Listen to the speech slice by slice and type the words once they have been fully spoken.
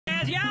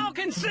As y'all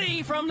can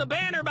see from the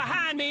banner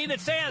behind me that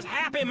says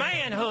Happy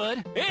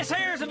Manhood, this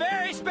here's a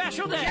very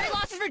special day. Jerry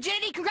lost his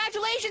virginity.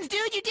 Congratulations,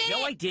 dude. You did it.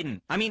 No, I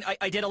didn't. I mean,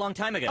 I did a long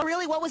time ago. Oh,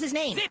 really? What was his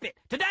name? Zip it.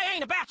 Today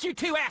ain't about you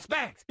two ass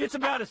bags. It's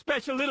about a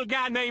special little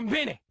guy named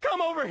Benny.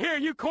 Come over here,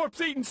 you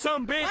corpse-eating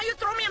sumbitch. Why you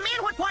throw me a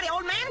manhood party,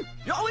 old man?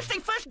 You always say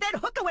first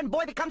dead hooker when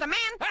boy becomes a man.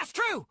 That's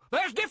true.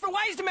 There's different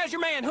ways to measure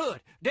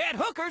manhood. Dead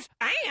hookers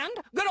and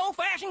good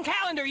old-fashioned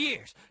calendar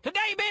years.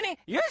 Today, Benny,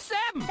 you're 7.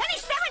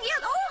 Benny's 7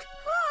 years old?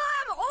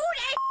 Oh, I'm old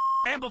as...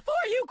 And before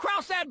you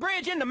cross that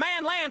bridge into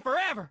manland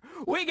forever,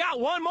 we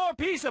got one more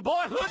piece of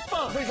boyhood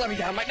fun. Please let me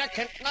down. My neck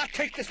cannot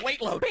take this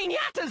weight load.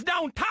 Piñatas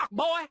don't talk,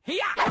 boy.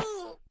 Hiya!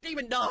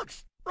 Demon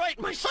dogs. Right,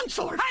 my sun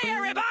sword. Hey,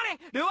 everybody!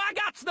 Do I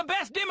got the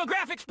best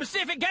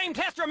demographic-specific game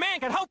tester a man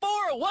could hope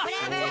for, or what?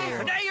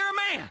 Today you're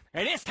a man,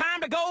 and it's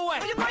time to go away.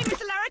 Are you going,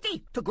 Mr.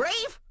 Larity? To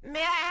grave?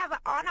 May I have the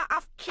honor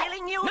of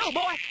killing you? No,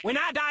 boy. When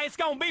I die, it's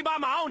gonna be by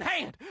my own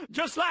hand,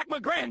 just like my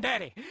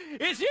granddaddy.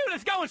 It's you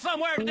that's going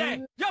somewhere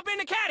today. Jump in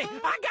the caddy.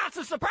 I got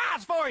some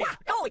surprise for you.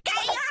 Oh,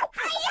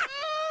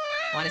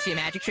 Want to see a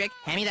magic trick?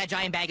 Hand me that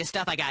giant bag of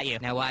stuff I got you.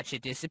 Now watch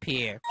it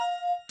disappear.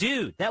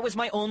 Dude, that was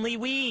my only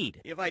weed.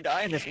 If I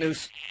die in this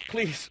noose,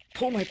 please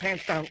pull my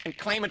pants down and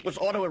claim it was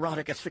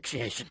autoerotic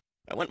asphyxiation.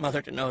 I want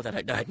Mother to know that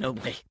I died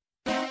nobly.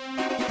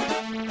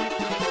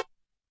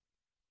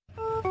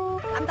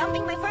 I'm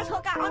dumping my first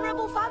hooker,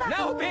 honorable father.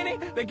 No, Benny.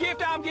 The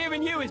gift I'm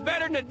giving you is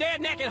better than a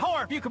dead naked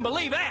whore, if you can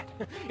believe that.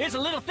 It's a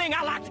little thing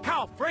I like to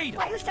call freedom.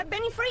 Why you set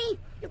Benny free?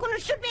 You're gonna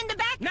shoot me in the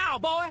back? No,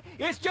 boy.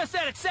 It's just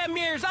that at 7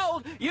 years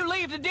old, you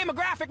leave the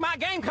demographic my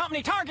game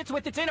company targets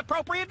with its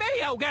inappropriate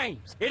video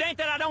games. It ain't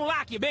that I don't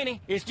like you,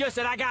 Benny. It's just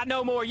that I got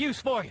no more use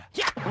for you.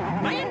 Yeah,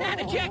 man, that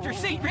ejector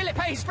seat really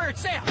pays for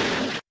itself.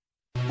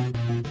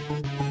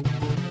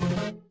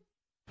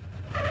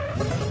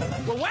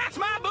 Well, wax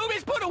my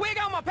boobies, put a wig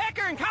on my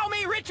pecker, and call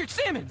me Richard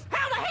Simmons.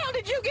 How the hell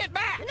did you get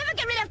back? You never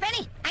get rid of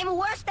Benny. I'm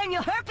worse than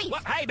your herpes.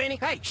 What? Hey, Benny.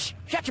 Hey, shh.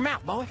 Shut your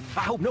mouth, boy.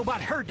 I hope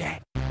nobody heard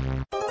that.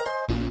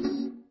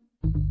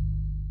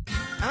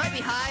 I might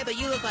be high, but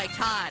you look like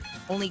Todd.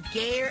 Only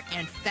gayer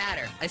and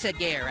fatter. I said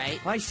gayer,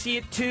 right? I see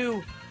it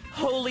too.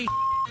 Holy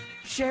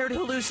shared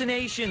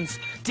hallucinations.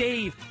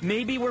 Dave,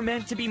 maybe we're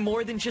meant to be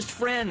more than just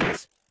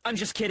friends. I'm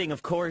just kidding,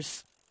 of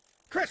course.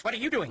 Chris, what are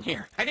you doing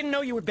here? I didn't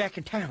know you were back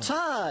in town.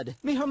 Todd,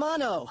 mi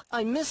hermano.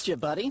 I missed you,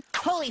 buddy.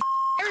 Holy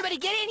everybody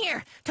get in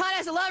here! Todd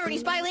has a lover and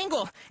he's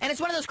bilingual. And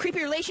it's one of those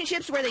creepy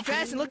relationships where they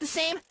dress and look the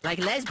same. Like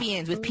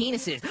lesbians with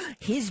penises.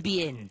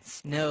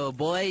 Hisbians. No,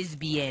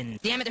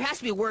 boysbians. Damn it, there has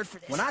to be a word for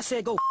this. When I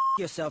said go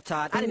yourself,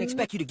 Todd, I didn't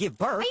expect you to give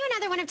birth. Are you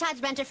another one of Todd's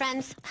bunch of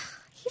friends?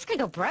 He's gonna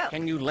go broke.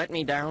 Can you let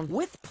me down?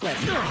 With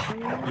pleasure.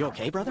 You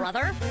okay, brother?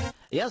 Brother?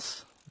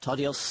 Yes.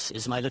 Todios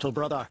is my little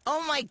brother.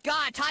 Oh my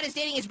god, Todd is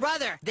dating his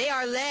brother. They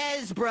are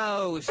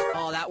lesbros.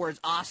 Oh, that word's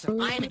awesome.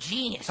 I am a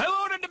genius. Who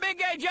ordered the big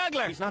gay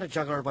juggler? He's not a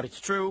juggler, but it's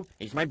true.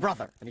 He's my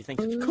brother, and he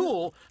thinks it's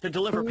cool to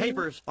deliver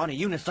papers on a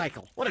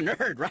unicycle. What a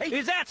nerd, right?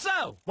 Is that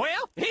so?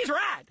 Well, he's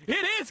right.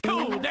 It is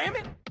cool, damn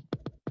it.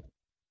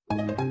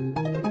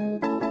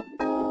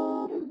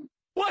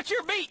 What's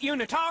your beat,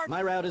 unitard?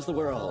 My route is the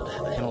world.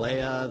 The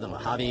Himalaya, the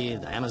Mojave,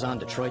 the Amazon,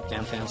 Detroit,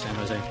 downtown San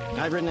Jose.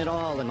 I've ridden it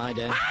all in my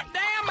day. Hot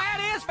damn,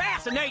 that is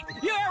fascinating.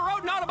 You ever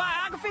wrote an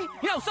autobiography?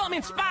 You know, something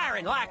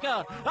inspiring, like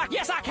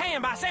Yes I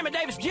Can by Sammy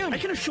Davis Jr. I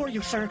can assure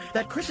you, sir,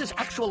 that Chris's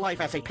actual life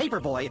as a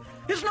paperboy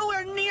is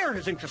nowhere near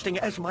as interesting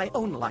as my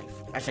own life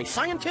as a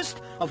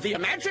scientist of the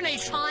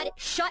imagination. Todd,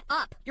 shut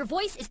up. Your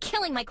voice is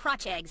killing my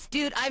crotch eggs.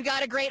 Dude, I've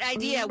got a great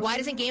idea. Why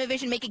doesn't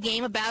Gamevision make a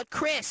game about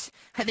Chris?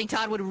 I think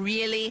Todd would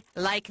really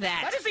like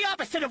that. That is the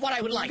opposite of what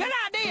I would like. Good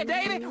idea,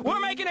 Davey. We're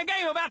making a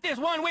game about this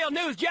one-wheel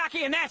news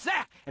jockey, and that's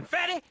that. And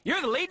Fatty,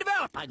 you're the lead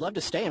developer. I'd love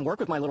to stay and work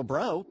with my little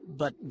bro,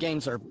 but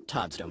games are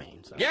Todd's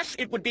domain. So. Yes,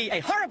 it would be a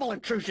horrible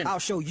intrusion. I'll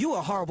show you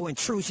a horrible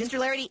intrusion. Mr.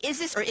 Larity, is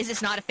this or is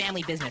this not a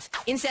family business?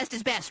 Incest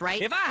is best,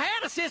 right? If I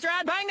had a sister,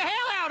 I'd bang the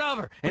hell out of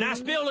her. And I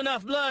spilled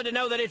enough blood to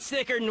know that it's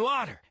thicker than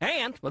water.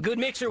 And a good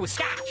mixer with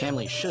scotch.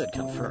 Family should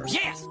come first.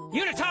 Yes,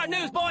 Unitard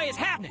Newsboy is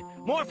happening.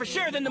 More for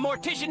sure than the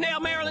mortician nail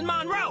Marilyn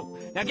Monroe.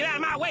 Now get out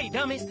of my way,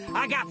 dummies.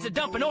 I got to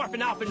dump an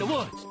orphan off in the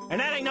woods. And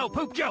that ain't no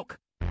poop joke.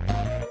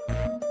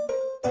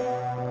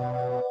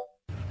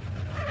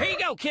 Here you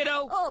go,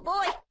 kiddo. Oh,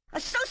 boy. A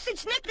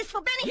sausage necklace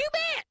for Benny? You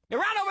bet! And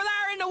right over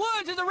there in the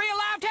woods is a real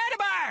live teddy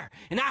bear.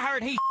 And I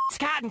heard he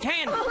cotton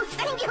candy. Oh,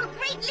 thank you,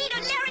 great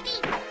leader, Larity.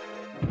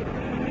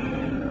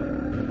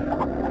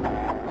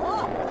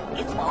 Oh,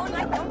 it's all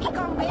like Donkey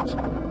Kong, bitch.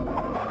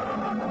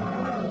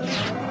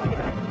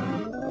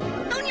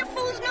 Don't you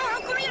fools know how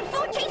Korean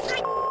food tastes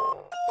like?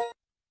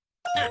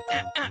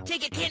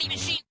 Take it, candy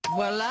machine.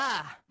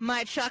 Voila,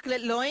 my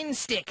chocolate loin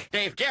stick.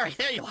 Dave, Gary,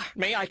 there you are.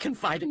 May I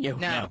confide in you?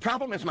 No. The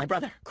problem is my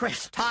brother,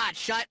 Chris. Todd,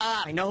 shut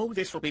up. I know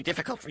this will be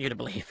difficult for you to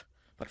believe,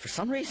 but for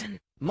some reason,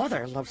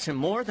 Mother loves him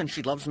more than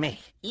she loves me,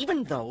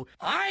 even though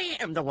I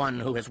am the one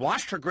who has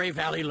washed her Grey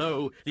Valley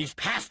low these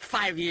past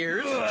 5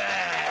 years.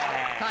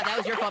 Todd, that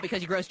was your fault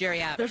because you grossed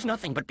Jerry out. There's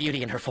nothing but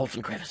beauty in her folds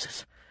and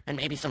crevices, and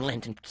maybe some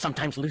lint and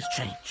sometimes loose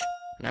change.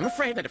 And I'm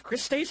afraid that if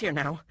Chris stays here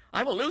now,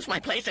 I will lose my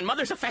place in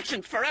Mother's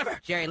affections forever.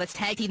 Jerry, let's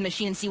tag team the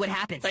machine and see what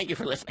happens. Thank you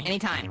for listening.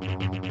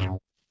 Anytime.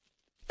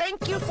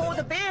 Thank you for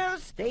the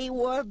bears. They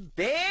were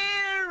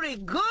very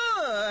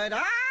good,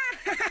 huh?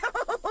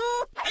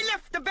 I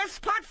left the best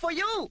spot for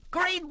you.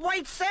 Great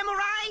white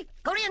samurai.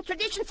 Korean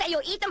traditions say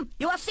you'll eat them.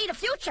 You will see the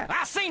future.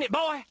 I seen it,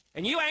 boy,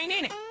 and you ain't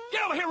in it.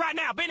 Get over here right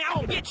now, Benny. I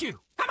won't get you.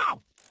 Come on.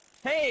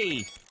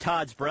 Hey,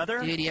 Todd's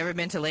brother. Dude, you ever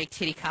been to Lake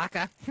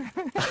Titicaca?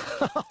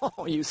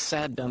 Oh, you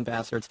sad, dumb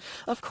bastards.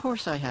 Of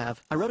course I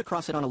have. I rode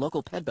across it on a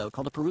local ped boat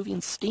called a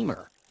Peruvian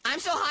steamer. I'm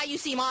so high you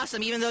seem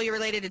awesome, even though you're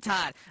related to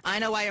Todd. I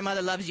know why your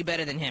mother loves you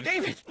better than him.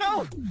 David,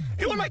 no!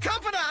 You were my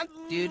confidant!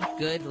 Dude,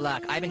 good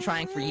luck. I've been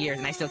trying for years,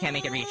 and I still can't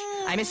make it reach.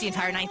 I missed the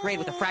entire 9th grade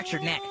with a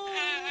fractured neck.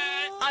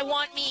 I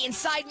want me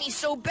inside me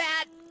so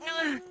bad.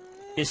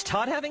 Is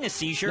Todd having a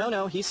seizure?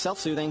 No, he's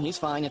self-soothing. He's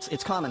fine.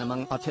 It's common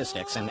among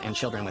autistics and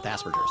children with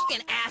Asperger's.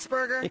 Fucking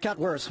Asperger. It got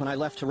worse when I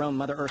left to roam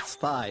Mother Earth's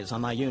thighs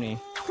on my uni.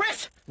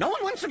 Chris! No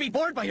one wants to be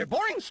bored by your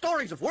boring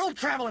stories of world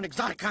travel and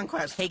exotic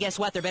conquest. Hey, guess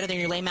what? They're better than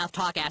your lame-mouth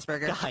talk,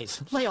 Asperger.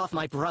 Guys, lay off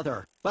my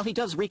brother. While he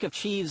does reek of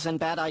cheese and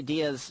bad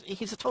ideas,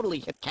 he's a totally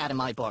hip cat in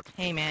my book.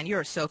 Hey, man,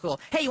 you're so cool.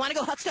 Hey, you want to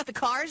go huck stuff at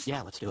cars?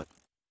 Yeah, let's do it.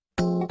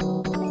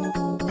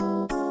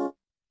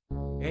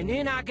 And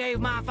then I gave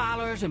my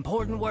followers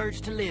important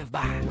words to live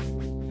by.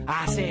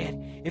 I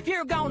said, if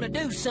you're gonna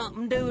do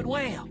something, do it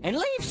well. And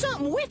leave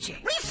something with you.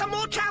 Read some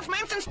more Charles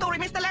Manson story,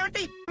 Mr.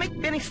 Larity. Make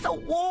Benny so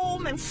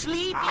warm and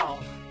sleepy. Oh,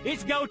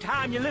 it's go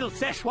time, you little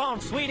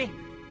Szechuan sweetie.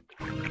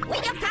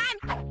 Wake up time.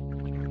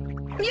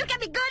 You can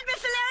be good,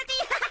 Mr.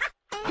 Larity.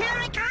 Here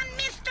I come,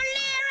 Mr.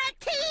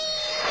 Larity.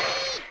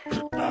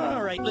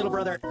 All right, little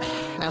brother.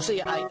 Now,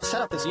 see, I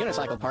set up this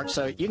unicycle park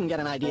so you can get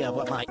an idea of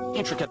what my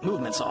intricate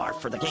movements are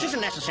for the This game.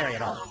 isn't necessary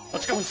at all.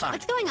 Let's go inside.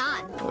 What's going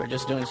on? We're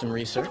just doing some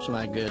research,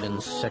 my good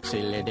and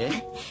sexy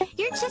lady.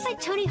 You're just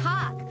like Tony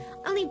Hawk,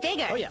 only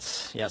bigger. Oh,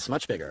 yes,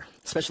 much bigger.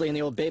 Especially in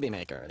the old baby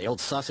maker, the old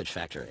sausage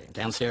factory,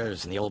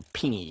 downstairs in the old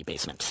peony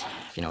basement,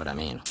 if you know what I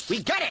mean.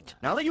 We get it!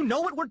 Now that you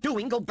know what we're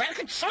doing, go back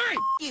inside!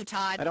 You,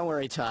 Todd. Don't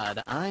worry,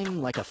 Todd.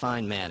 I'm like a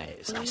fine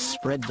mayonnaise. I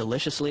spread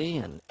deliciously,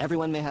 and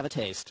everyone may have a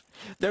taste.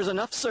 There's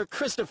enough Sir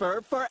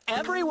Christopher for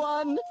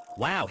everyone!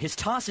 Wow, his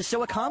toss is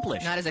so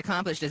accomplished. Not as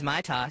accomplished as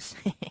my toss.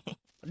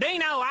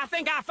 Dino, I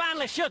think I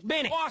finally shook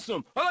Benny.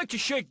 Awesome. I like to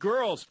shake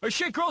girls. I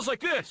shake girls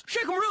like this.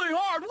 Shake them really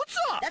hard. What's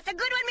up? That's a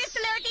good one, Mr.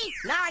 Larity.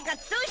 Now I got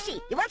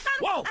sushi. You want some?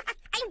 Whoa.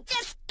 I'm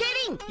just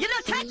kidding. You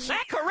little touch.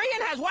 That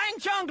Korean has Wang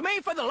Chung'd me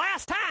for the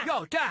last time.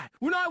 Yo, Dad,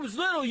 when I was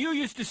little, you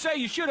used to say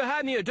you should have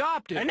had me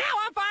adopted. And now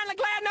I'm finally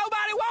glad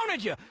nobody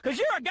wanted you, because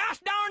you're a gosh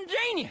darn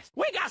genius.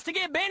 We got to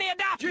get Benny Did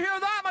adopted. you hear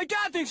that? My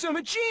dad thinks I'm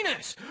a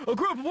genus. A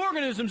group of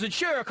organisms that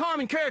share a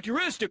common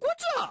characteristic.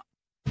 What's up?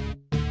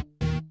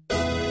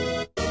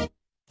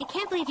 I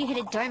can't believe you hit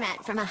a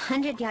doormat from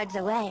 100 yards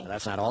away.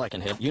 That's not all I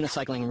can hit.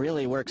 Unicycling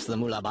really works the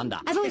mula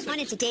banda. I've always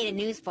wanted to date a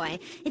newsboy.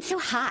 It's so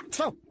hot.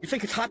 So, you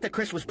think it's hot that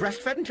Chris was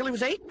breastfed until he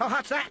was 8? How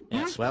hot's that?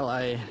 Yes, well,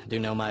 I do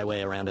know my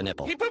way around a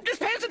nipple. He pooped his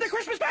pants at the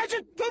Christmas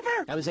pageant!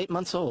 Pooper! I was 8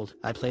 months old.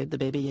 I played the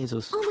baby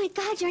Jesus. Oh my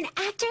God, you're an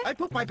actor? I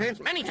pooped my pants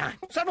many times.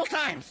 Several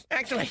times,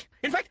 actually.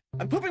 In fact,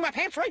 I'm pooping my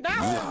pants right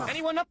now.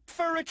 Anyone up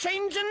for a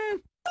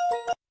changin'?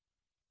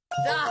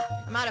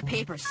 I'm out of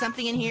paper.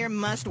 Something in here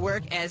must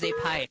work as a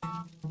pipe.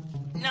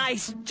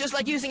 Nice. Just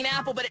like using an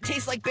apple, but it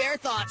tastes like bear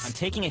thoughts. I'm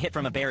taking a hit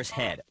from a bear's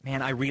head.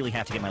 Man, I really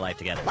have to get my life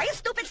together. Why you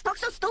stupid talk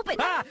so stupid?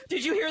 Ah!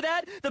 Did you hear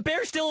that? The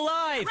bear's still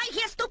alive! Right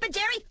here, stupid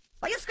Jerry.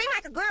 Why you scream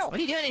like a girl? What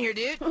are you doing in here,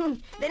 dude?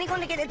 Then he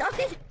gonna get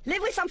adopted?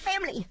 Live with some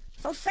family.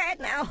 So sad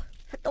now.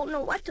 I don't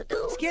know what to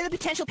do. Scare the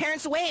potential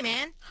parents away,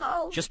 man.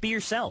 How? Just be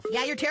yourself.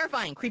 Yeah, you're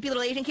terrifying. Creepy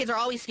little Asian kids are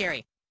always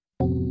scary.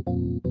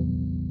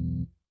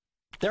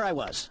 There I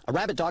was, a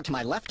rabid dog to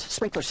my left,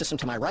 sprinkler system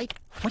to my right.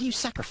 What do you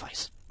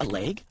sacrifice? A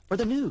leg or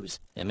the news?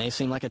 It may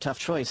seem like a tough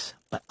choice,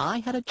 but I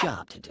had a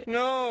job to do.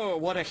 No,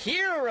 what a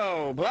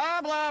hero!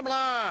 Blah, blah,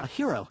 blah. A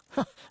hero?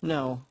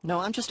 No,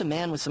 I'm just a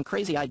man with some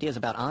crazy ideas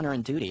about honor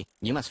and duty.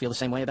 You must feel the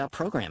same way about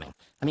programming.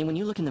 I mean, when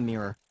you look in the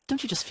mirror,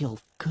 don't you just feel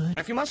good?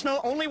 If you must know,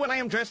 only when I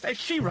am dressed as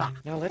She-Ra.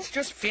 Now let's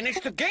just finish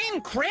the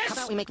game, Chris! How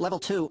about we make level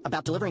 2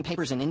 about delivering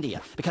papers in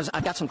India? Because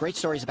I've got some great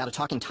stories about a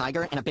talking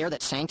tiger and a bear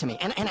that sang to me.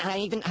 And I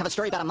even have a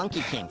story about a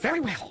monkey king.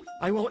 Very well.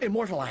 I will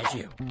immortalize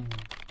you.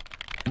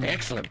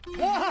 Excellent.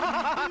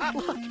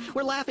 Look,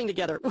 we're laughing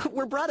together.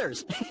 We're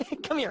brothers.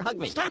 Come here, hug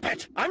me. Stop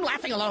it! I'm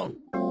laughing alone.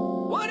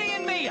 Woody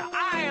and Mia,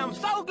 I am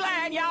so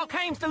glad y'all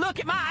came to look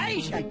at my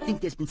Asian. I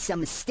think there's been some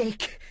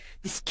mistake.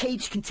 This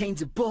cage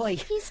contains a boy.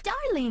 He's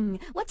darling.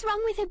 What's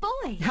wrong with a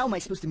boy? How am I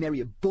supposed to marry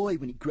a boy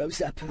when he grows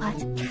up? What?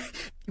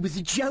 It was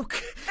a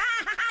joke.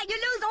 You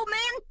lose, old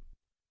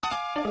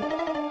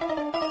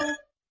man.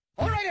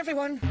 All right,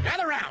 everyone,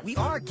 gather round. We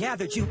are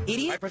gathered, you I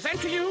idiot. present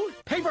to you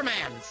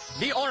Paperman,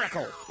 the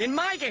Oracle. In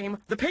my game,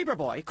 the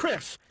Paperboy,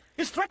 Chris,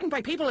 is threatened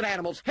by people and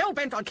animals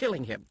hell-bent on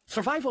killing him.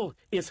 Survival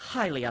is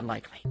highly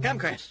unlikely. Come,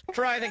 Chris,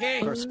 try the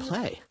game. First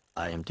play.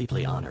 I am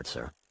deeply honored,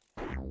 sir.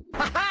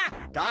 Ha-ha!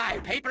 Die,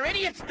 paper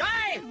idiots,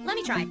 die! Let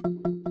me try.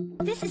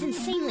 This is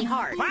insanely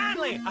hard.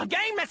 Finally, a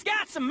game that's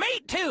got some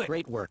meat to it.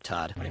 Great work,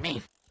 Todd. What do you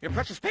mean? Your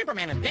precious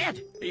paperman is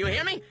dead. Do you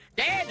hear me?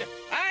 Dead!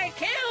 I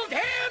killed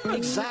him!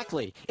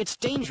 Exactly. It's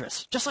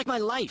dangerous, just like my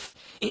life.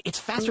 It's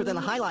faster than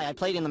the highlight I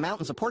played in the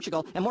mountains of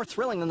Portugal, and more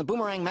thrilling than the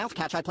boomerang mouth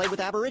catch I played with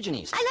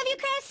Aborigines. I love you,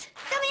 Chris.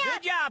 Come here.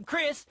 Good job,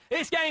 Chris.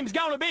 This game's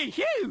gonna be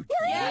huge.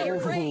 Yeah, you're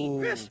great.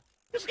 Chris,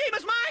 this game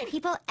is mine!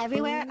 People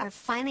everywhere are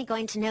finally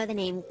going to know the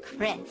name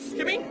Chris.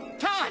 You mean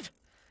Todd?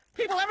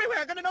 People everywhere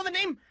are gonna know the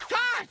name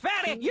Todd!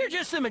 Fatty, you're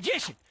just a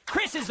magician.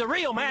 Chris is the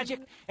real magic.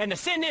 And to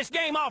send this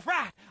game off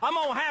right, I'm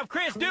gonna have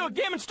Chris do a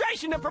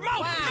demonstration to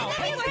promote it. Wow,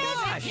 Hey,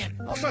 Chris.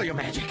 I'll show you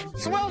magic.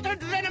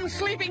 Sweltered venom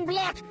sleeping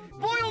blot!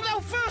 Boil thou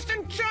first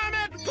and charm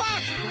it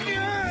pot!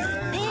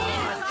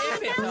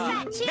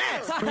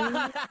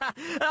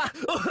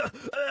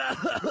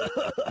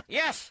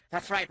 Yes,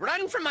 that's right.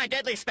 Run from my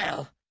deadly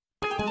spell.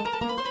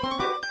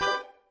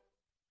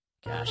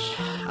 Gosh,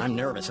 I'm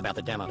nervous about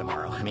the demo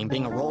tomorrow. I mean,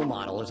 being a role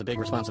model is a big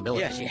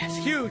responsibility. Yes,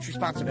 huge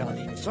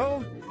responsibility.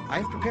 So,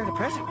 I've prepared a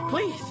present.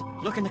 Please,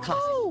 look in the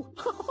closet. Oh,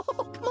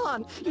 come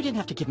on. You didn't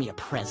have to give me a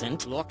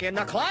present. Look in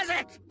the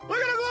closet! Look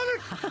in the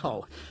closet!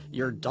 How?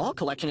 Your doll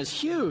collection is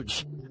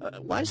huge.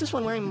 Why is this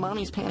one wearing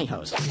Mommy's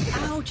pantyhose?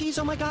 Ow, geez,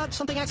 oh my God,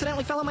 something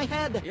accidentally fell on my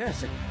head.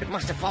 Yes, it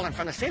must have fallen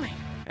from the ceiling.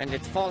 And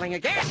it's falling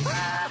again.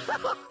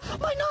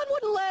 My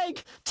non-wooden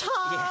leg!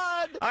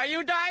 Todd! Yes. Are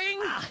you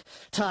dying?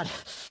 Todd.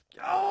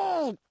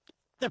 Oh!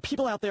 There are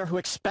people out there who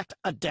expect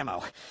a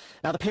demo.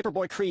 Now, the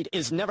Paperboy creed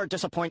is never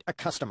disappoint a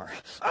customer.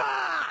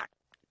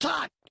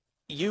 Todd!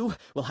 You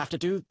will have to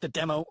do the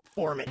demo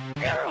for me.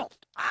 Ow.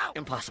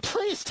 Impossible.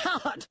 Please,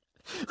 Todd!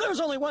 There's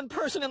only one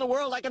person in the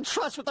world I can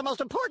trust with the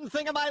most important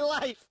thing in my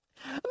life.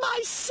 My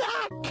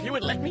sack! You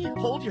would let me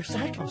hold your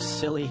sack? Oh,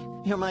 silly.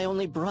 You're my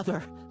only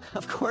brother.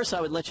 Of course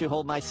I would let you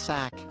hold my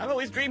sack. I've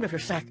always dreamed of your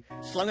sack,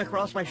 slung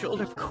across my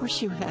shoulder. Of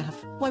course you have.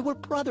 Why, we're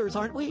brothers,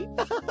 aren't we?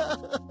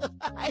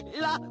 I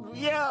love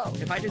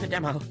you! If I do the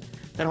demo,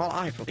 then all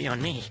eyes will be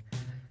on me.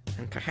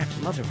 And perhaps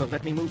Mother will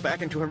let me move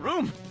back into her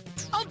room.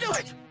 I'll do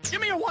it! Give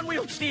me a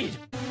one-wheeled steed!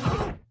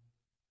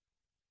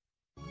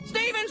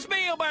 Steven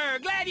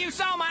Spielberg, glad you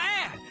saw my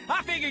ad.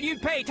 I figured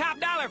you'd pay top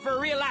dollar for a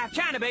real-life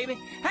China baby.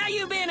 How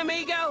you been,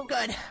 amigo?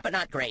 Good, but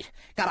not great.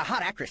 Got a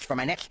hot actress for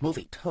my next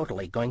movie.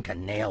 Totally going to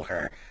nail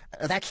her.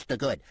 That's the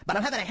good. But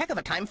I'm having a heck of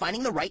a time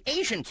finding the right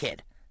Asian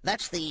kid.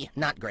 That's the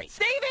not great.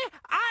 Stevie,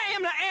 I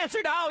am the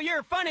answer to all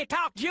your funny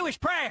talk Jewish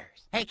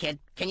prayers. Hey, kid,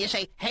 can you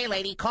say, "Hey,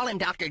 lady, call him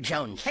Dr.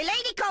 Jones"? Hey,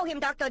 lady, call him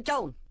Dr.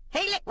 Jones.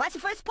 Hey, what's the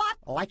first part?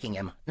 Liking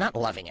him, not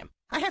loving him.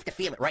 I have to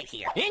feel it right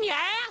here. In your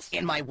ass?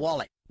 In my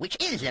wallet, which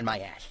is in my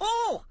ass.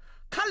 Oh,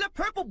 color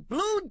purple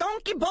blue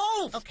donkey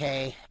balls.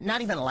 Okay,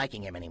 not even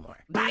liking him anymore.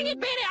 Dang it,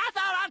 Benny, I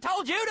thought I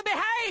told you to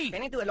behave.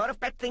 Benny do a lot of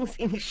bad things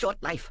in his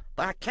short life,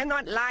 but I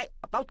cannot lie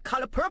about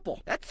color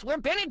purple. That's where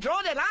Benny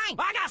draw the line.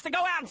 I got to go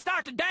out and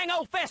start the dang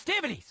old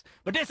festivities.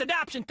 But this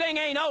adoption thing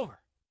ain't over.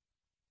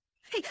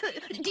 Hey,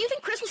 do you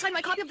think Chris will sign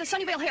my copy of the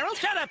Sunnyvale Herald?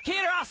 Shut up,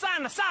 kid, or I'll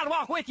sign the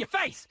sidewalk with your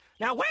face.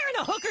 Now, where in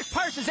the hooker's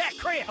purse is that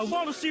Chris? I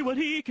want to see what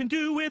he can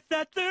do with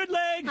that third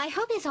leg. I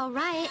hope he's all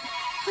right.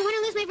 I want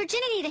to lose my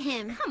virginity to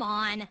him. Come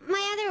on.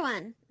 My other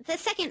one. The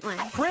second one.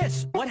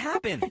 Chris, what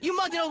happened? You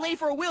mugged an old lady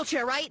for a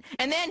wheelchair, right?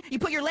 And then you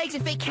put your legs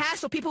in fake casts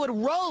so people would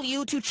roll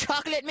you to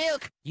chocolate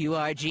milk. You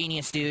are a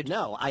genius, dude.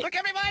 No, Look,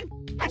 everyone!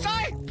 It's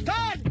I,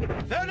 Todd!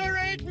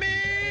 Venerate me!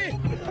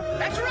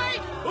 That's right!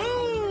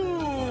 Ooh!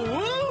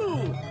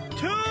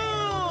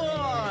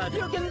 Todd!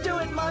 You can do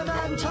it, my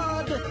man,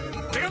 Todd!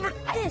 Damn it!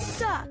 This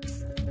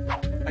sucks.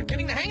 I'm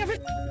getting the hang of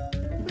it!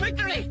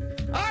 Victory!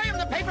 I am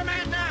the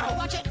paperman now!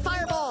 Watch it,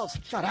 fireballs!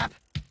 Shut up!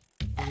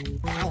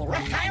 Foul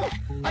reptile!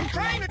 I'm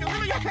trying to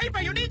deliver your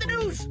paper! You need the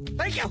news!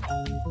 Thank you!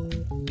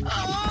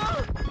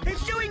 Oh!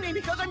 It's chewing me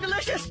because I'm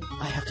delicious!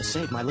 I have to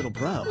save my little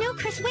bro. No,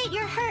 Chris, wait,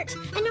 you're hurt.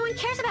 And no one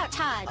cares about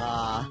Todd.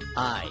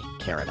 I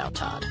care about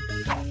Todd.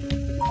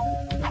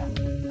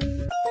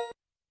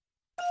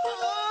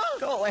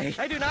 Go away!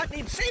 I do not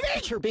need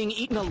saving! You're being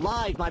eaten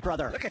alive, my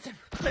brother. Look at them.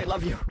 They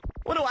love you.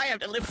 What do I have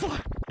to live for?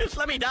 Just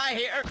let me die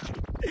here.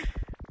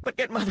 But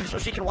get Mother so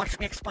she can watch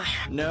me expire.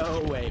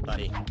 No way,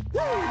 buddy. Woo,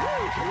 woo,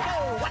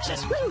 whoa, watch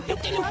this. Woo,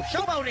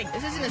 Showboating!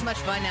 This isn't as much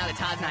fun now that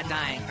Todd's not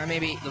dying. Or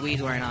maybe the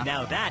weed's wearing off.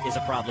 Now that is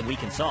a problem we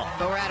can solve.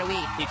 But we're out of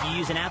weed. If you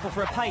use an apple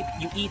for a pipe,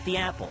 you eat the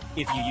apple.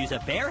 If you use a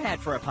bear head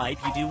for a pipe,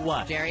 you do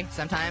what? Jerry,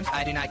 sometimes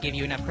I do not give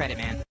you enough credit,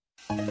 man.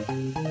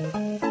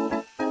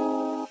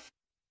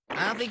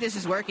 I don't think this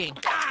is working.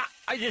 Ah,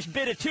 I just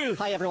bit a tooth.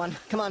 Hi, everyone.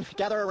 Come on,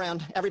 gather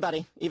around.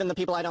 Everybody. Even the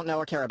people I don't know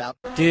or care about.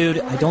 Dude,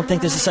 I don't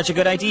think this is such a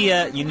good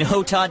idea. You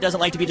know Todd doesn't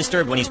like to be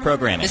disturbed when he's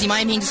programming. Does he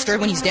mind being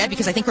disturbed when he's dead?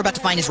 Because I think we're about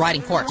to find his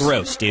rotting corpse.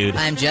 Gross, dude.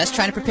 I'm just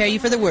trying to prepare you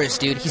for the worst,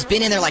 dude. He's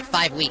been in there like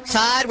 5 weeks.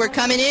 Todd, we're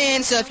coming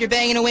in, so if you're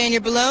banging away on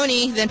your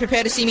baloney, then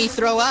prepare to see me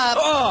throw up.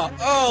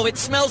 Oh, it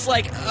smells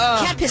like,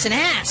 Cat piss and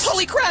ass.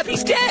 Holy crap,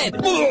 he's dead!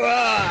 Back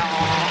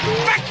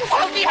you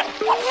filthy!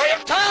 I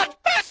am Todd!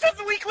 Best of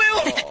the weak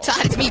will!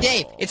 Todd, it's me,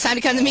 Dave. It's time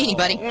to come to the meeting,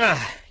 buddy.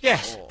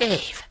 Yes,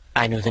 Dave.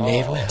 I knew the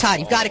Dave would. Todd,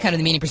 you've got to come to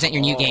the meeting and present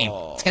your new game.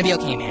 It's gonna be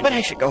okay, man. But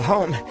I should go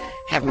home,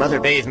 have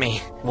Mother bathe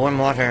me. Warm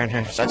water and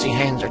her sudsy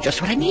hands are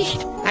just what I need.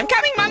 I'm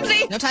coming,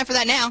 Mumsy! No time for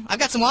that now. I've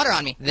got some water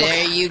on me.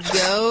 There you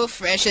go,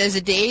 fresh as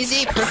a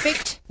daisy.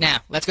 Perfect. Now,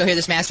 let's go hear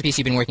this masterpiece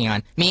you've been working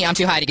on. Me, I'm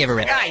too high to give a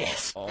rip. Ah,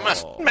 yes.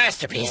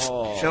 Masterpiece.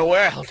 Show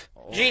world.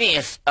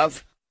 Genius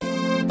of...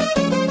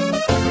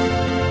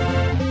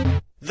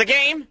 The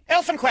game,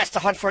 Elfin Quest, The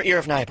Hunt for Ear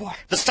of Nybor.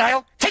 The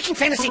style, taking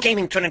fantasy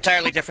gaming to an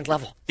entirely different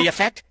level. The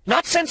effect,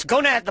 not since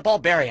Gonad the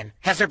Bulbarian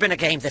has there been a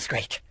game this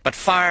great, but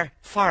far,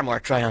 far more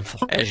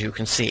triumphal, as you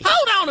can see.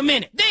 Hold on a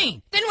minute,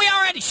 Dean. Didn't we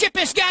already ship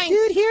this game?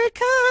 Dude, here it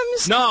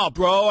comes. Nah,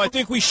 bro, I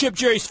think we shipped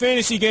Jerry's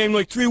fantasy game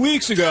like 3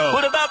 weeks ago.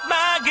 What about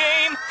my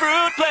game,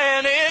 Fruit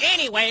Planet?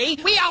 Anyway,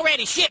 we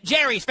already shipped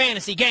Jerry's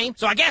fantasy game,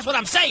 so I guess what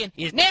I'm saying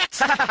is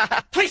next.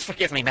 Please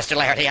forgive me, Mr.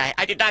 Larity.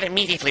 I did not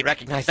immediately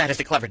recognize that as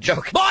a clever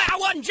joke. Boy, I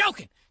wasn't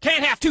joking.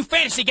 Can't have 2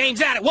 fantasy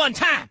games out at one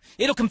time.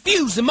 It'll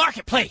confuse the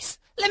marketplace.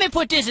 Let me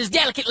put this as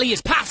delicately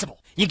as possible.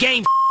 Your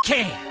game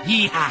can.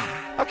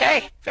 Yeehaw.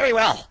 Okay, very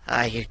well.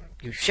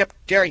 You shipped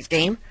Jerry's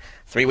game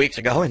 3 weeks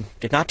ago and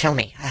did not tell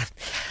me.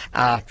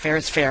 Fair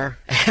is fair,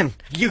 and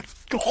you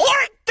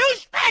horrid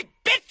douchebag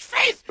bitch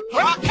face!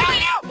 I'll kill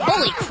you!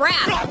 Holy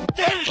crap!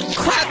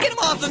 Crap, get him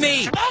off of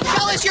me!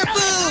 Show us your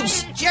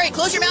boobs! Jerry,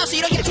 close your mouth so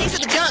you don't get a taste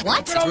of the junk.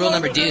 What? It's rule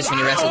number deuce when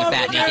you wrestle with a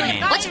fat naked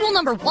man. What's rule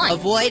number 1?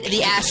 Avoid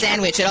the ass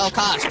sandwich at all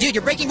costs. Dude,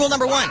 you're breaking rule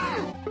number 1.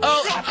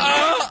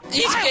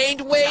 He's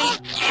gained weight.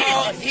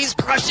 Oh, he's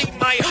crushing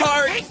my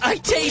heart. I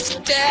taste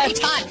Hey, death.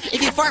 Todd,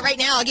 if you fart right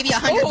now, I'll give you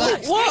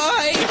 $100.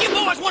 Why? If you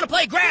boys want to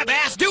play grab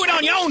ass, do it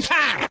on your own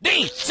time.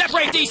 Dean,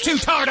 separate these 2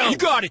 tardos. You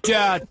got it,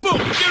 Dad. Boom,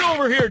 get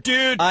over here,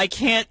 dude. I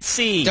can't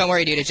see. Don't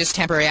worry, dude. It's just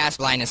temporary ass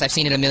blindness. I've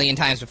seen it a million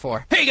times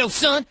before. Here you go,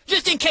 son.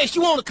 Just in case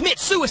you want to commit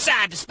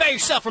suicide to spare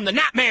yourself from the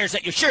nightmares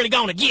that you're surely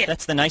gonna get.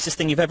 That's the nicest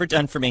thing you've ever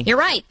done for me. You're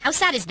right. How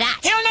sad is that?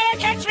 He'll never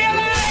catch me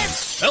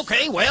alive!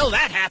 Okay, well,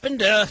 that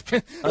happened.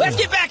 Let's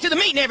get back to the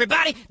meeting,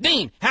 everybody.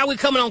 Dean, how we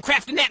coming on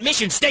crafting that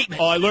mission statement?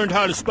 I learned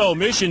how to spell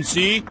mission,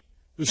 see?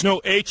 There's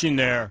no H in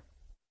there.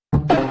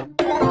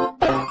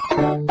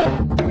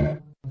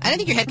 I don't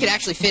think your head could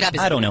actually fit up.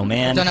 I don't know,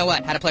 man. Don't know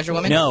what? How to pleasure a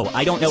woman? No,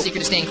 I don't know. The secret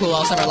to staying cool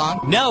all summer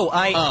long? No,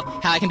 Oh,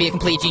 how I can be a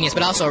complete genius,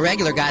 but also a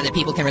regular guy that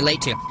people can relate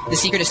to. The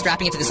secret is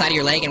strapping it to the side of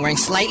your leg and wearing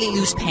slightly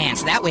loose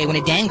pants. That way, when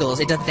it dangles,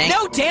 it doesn't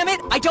No, damn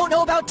it! I don't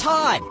know about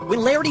Todd. When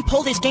Larity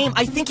pulled his game,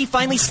 I think he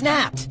finally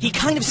snapped. He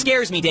kind of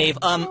scares me, Dave,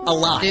 a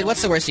lot. Dude,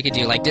 what's the worst you could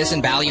do? Like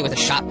disembowel you with a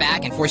shop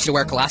vac and force you to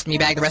wear a colostomy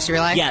bag the rest of your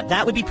life? Yeah,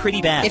 that would be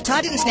pretty bad. If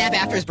Todd didn't snap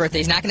after his birthday,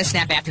 he's not going to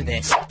snap after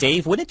this.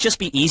 Dave, wouldn't it just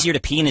be easier to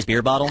pee in his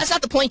beer bottle? That's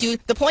not the point,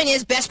 dude. The point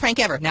is, best prank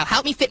ever. Now,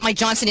 help me fit my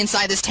Johnson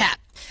inside this tap.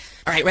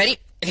 All right, ready?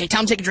 Okay,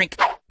 Tom, take a drink.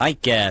 I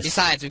guess.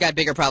 Besides, we've got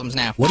bigger problems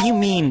now. What do you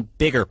mean,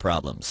 bigger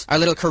problems? Our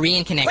little Korean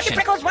What you connection.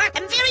 prickles what?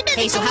 I'm very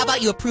busy. Hey, so how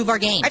about you approve our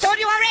games? I told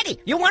you already.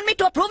 You want me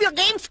to approve your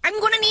games? I'm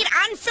gonna need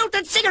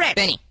unfiltered cigarettes.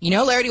 Benny, you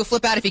know Larity will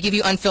flip out if you give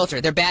you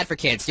unfiltered. They're bad for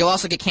kids. You'll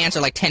also get cancer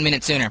like 10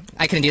 minutes sooner.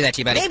 I couldn't do that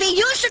to you, buddy. Maybe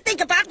you should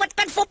think about what's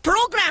bad for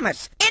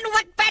programmers. And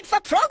what's bad for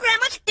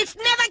programmers is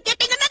never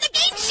getting another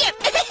game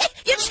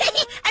shipped. You see,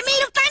 I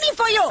made a funny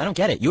for you. I don't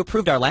get it. You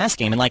approved our last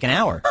game in like an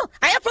hour. Oh,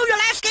 I approved your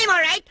last game, all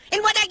right.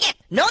 And what I get?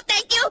 No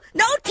thank you,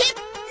 no tip,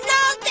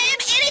 no damn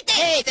anything.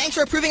 Hey, thanks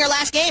for approving our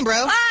last game, bro.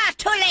 Ah,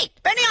 too late.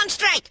 Benny on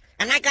strike.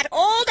 And I got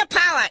all the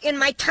power in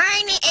my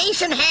tiny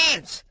Asian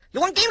hands.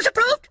 You want games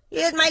approved?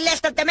 Here's my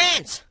list of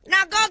demands.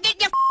 Now go get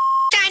your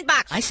sign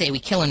box. I say we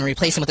kill him and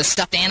replace him with a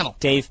stuffed animal.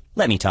 Dave,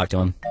 let me talk to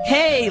him.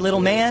 Hey,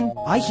 little man.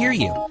 I hear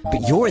you.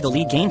 But you're the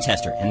lead game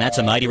tester, and that's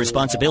a mighty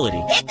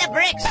responsibility. Hit the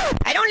bricks.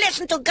 I don't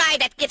listen to a guy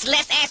that gets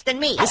less ass than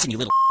me. Listen, you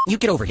little you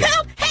get over here.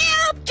 Help!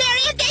 Help! Jerry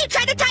and Dave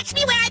tried to touch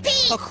me where I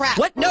pee. Oh, crap.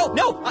 What? No,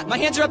 no! My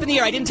hands are up in the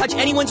air. I didn't touch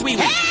anyone's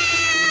wee-wee.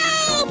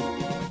 Help!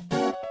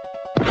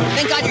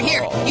 Thank God you're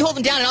here. You hold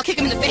him down and I'll kick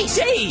him in the face.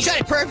 Hey! Shut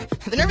it, perv.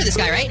 The nerve of this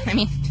guy, right? I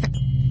mean...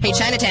 Hey,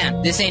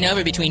 Chinatown, this ain't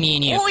over between me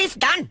and you. Oh, it's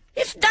done.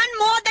 It's done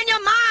more than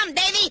your mom,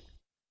 Davey.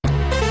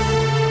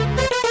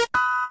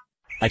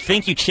 I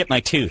think you chipped my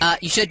tooth.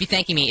 You should be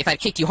thanking me. If I'd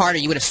kicked you harder,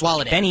 you would have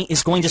swallowed it. Benny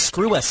is going to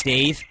screw us,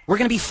 Dave. We're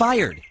going to be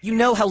fired. You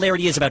know how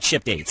Larity is about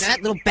ship dates.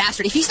 That little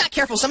bastard. If he's not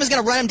careful, someone's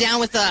gonna run him down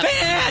with,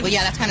 Bad! Well,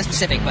 yeah, that's kind of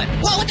specific, but...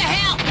 Whoa, what the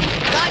hell?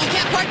 God, you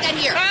can't park that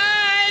here.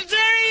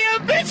 Jerry, you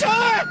bitch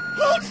whore!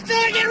 Hold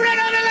still, get rid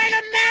of it like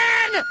a man!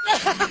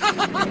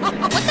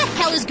 What the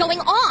hell is going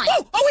on?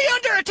 Oh, are we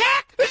under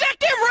attack? Is that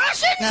them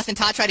Russians? Nothing.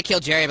 Todd tried to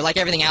kill Jerry, but like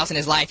everything else in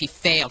his life, he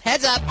failed.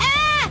 Heads up.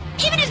 Ah!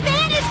 Even his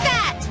van is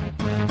fat!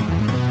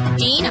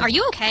 Dean, are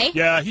you okay?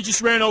 Yeah, he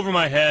just ran over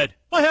my head.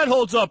 My head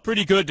holds up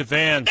pretty good to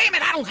Van. Damn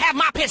it, I don't have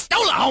my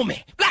pistola on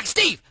me. Black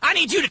Steve, I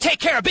need you to take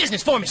care of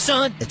business for me,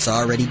 son. It's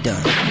already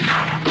done.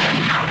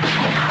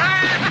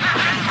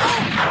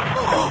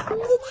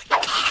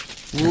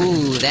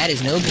 Ooh, that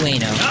is no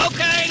bueno.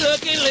 Okay,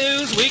 looky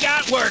loose, we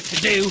got work to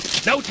do.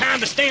 No time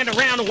to stand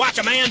around and watch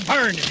a man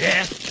burn to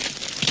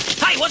death.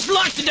 Hey, what's for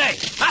lunch today?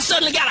 I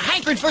suddenly got a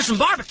hankering for some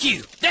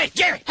barbecue. Hey,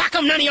 Jerry, how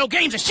come none of your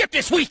games are shipped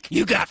this week?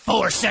 You got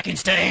 4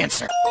 seconds to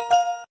answer.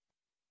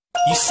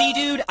 You see,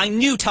 dude? I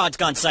knew Todd's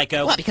gone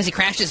psycho. What, because he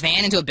crashed his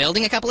van into a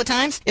building a couple of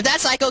times? If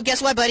that's psycho,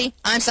 guess what, buddy?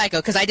 I'm psycho,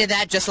 because I did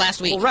that just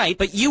last week. Well, right,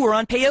 but you were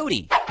on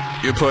peyote.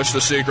 You push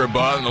the secret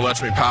button that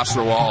lets me pass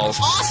through walls.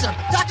 Awesome!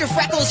 Dr.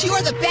 Freckles, you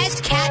are the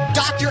best cat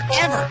doctor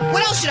ever!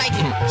 What else should I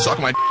do? Suck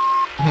my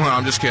No,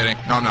 I'm just kidding.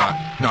 No, I'm not.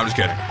 No, I'm just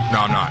kidding.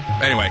 No, I'm not.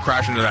 Anyway,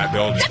 crash into that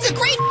building. That's a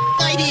great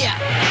idea!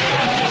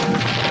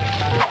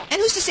 And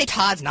who's to say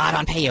Todd's not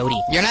on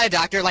peyote? You're not a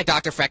doctor like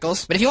Dr.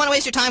 Freckles, but if you want to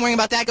waste your time worrying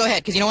about that, go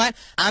ahead, because you know what?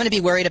 I'm going to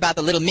be worried about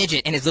the little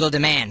midget and his little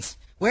demands.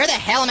 Where the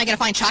hell am I going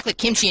to find chocolate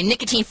kimchi and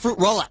nicotine fruit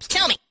roll-ups?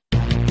 Tell me!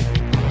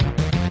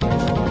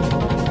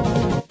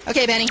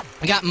 Okay, Benny,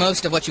 we got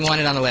most of what you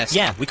wanted on the list.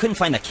 Yeah, we couldn't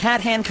find the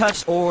cat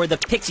handcuffs or the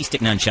pixie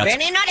stick nunchucks.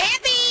 Benny not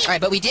happy! Alright,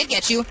 but we did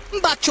get you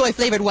bok choy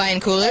flavored wine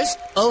coolers,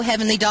 Oh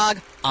Heavenly Dog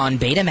on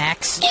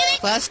Betamax.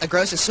 Plus a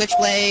gross of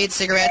switchblades,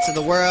 cigarettes of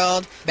the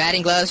world,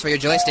 batting gloves for your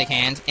joystick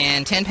hand,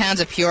 and 10 pounds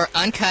of pure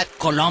uncut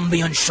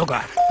Colombian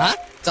sugar. Huh?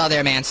 It's all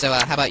there, man, so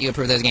how about you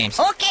approve those games?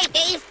 Okay,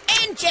 Dave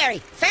and Jerry.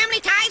 Family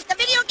Ties, the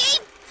video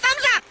game?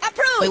 Thumbs up!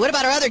 Approved! Wait, what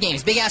about our other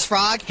games? Big Ass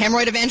Frog,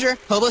 Hemorrhoid Avenger,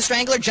 Hobo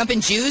Strangler, Jumpin'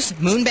 Jews,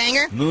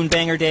 Moonbanger?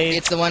 Moonbanger, Dave?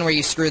 It's the one where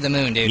you screw the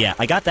moon, dude. Yeah,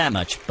 I got that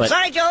much, but...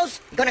 Sorry,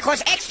 Joes. Gonna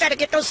cost extra to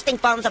get those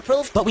stink bombs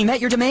approved. But we met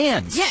your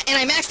demands. Yeah, and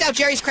I maxed out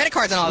Jerry's credit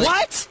cards and all that.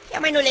 What? Yeah,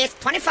 my new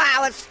list. 24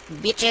 hours.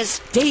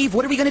 Bitches. Dave,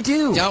 what are we gonna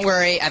do? Don't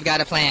worry, I've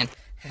got a plan.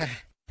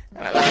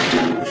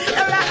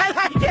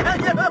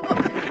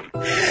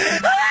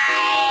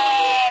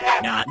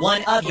 Not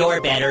one of your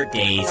better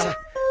days.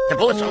 The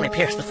bullets only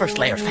pierce the first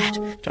layer of fat.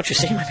 Don't you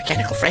see, my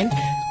mechanical friend?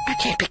 I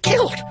can't be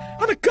killed.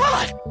 I'm a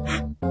god.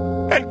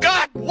 And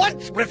God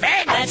wants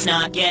revenge. Let's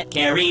not get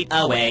carried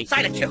away.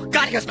 Silent you.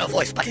 God hears no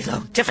voice, but his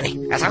own.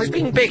 Tiffany, as I was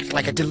being baked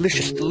like a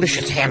delicious,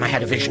 delicious ham, I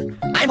had a vision.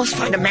 I must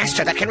find a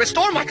master that can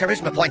restore my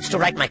charisma points to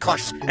right my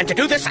course. And to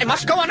do this, I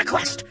must go on a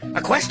quest.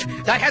 A quest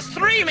that has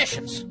 3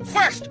 missions.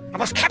 First, I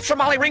must capture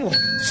Molly Ringwald.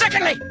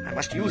 Secondly, I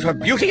must use her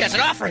beauty as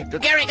an offering to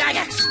Gary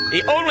Gygax,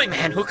 the only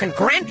man who can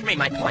grant me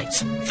my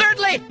points.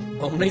 Thirdly,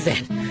 only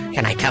then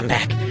can I come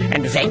back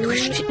and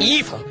vanquish the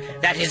evil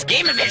that is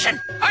Gamevision.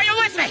 Are you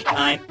with me?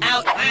 I'm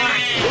out.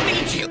 Who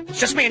needs you? It's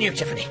just me and you,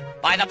 Tiffany.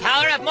 By the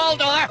power of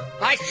Moldor,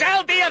 I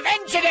shall be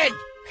avenged.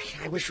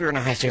 I wish we were in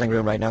a high-ceiling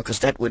room right now, because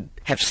that would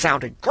have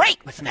sounded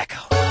great with an echo.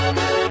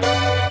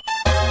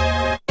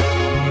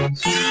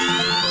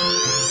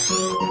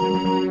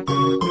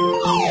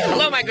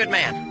 Hello, my good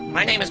man.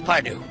 My name is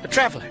Pardew, the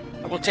Traveler.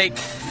 I will take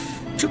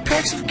 2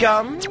 packs of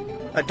gum,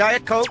 a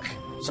Diet Coke,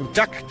 some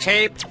duct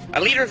tape,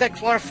 a liter of that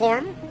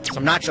chloroform,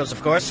 some nachos,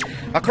 of course,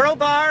 a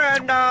crowbar,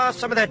 and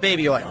some of that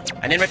baby oil.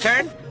 And in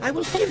return, I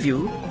will give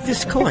you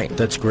this coin.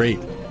 That's great.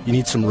 You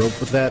need some rope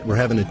with that? We're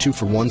having a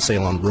 2-for-1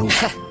 sale on rope.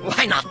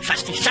 Why not,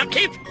 trusty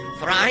shopkeep?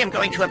 For I am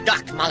going to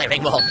abduct Molly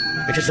Ringwald,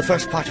 which is the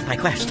first part of my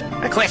quest.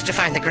 A quest to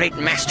find the great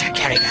master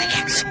Gary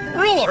Gygax,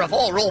 ruler of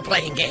all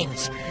role-playing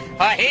games.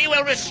 For he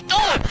will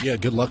restore... Yeah,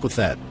 good luck with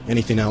that.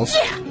 Anything else?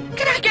 Yeah!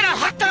 Can I get a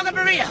hot dog and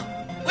burrito?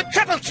 With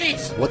triple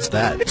cheese. What's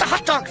that? It's a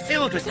hot dog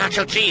filled with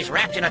nacho cheese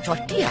wrapped in a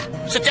tortilla.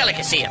 It's a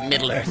delicacy of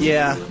Middle-earth.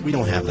 Yeah, we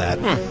don't have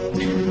that.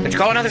 Did you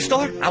call another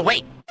store? I'll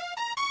wait.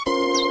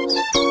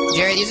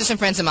 Jerry, these are some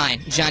friends of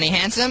mine. Johnny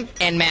Handsome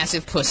and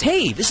Massive Pussy.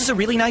 Hey, this is a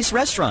really nice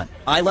restaurant.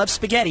 I love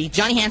spaghetti.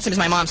 Johnny Handsome is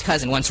my mom's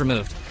cousin, once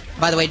removed.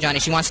 By the way, Johnny,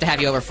 she wants to have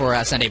you over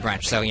for Sunday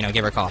brunch, so, you know,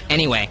 give her a call.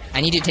 Anyway,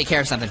 I need you to take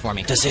care of something for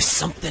me. Does this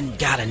something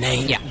got a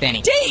name? Yeah,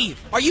 Benny. Dave,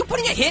 are you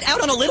putting a hit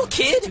out on a little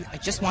kid? Dude, I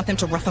just want them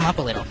to rough him up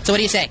a little. So what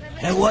do you say?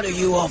 And what are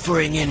you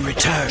offering in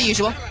return? The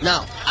usual.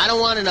 No, I don't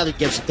want another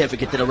gift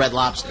certificate to the Red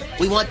Lobster.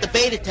 We want the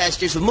beta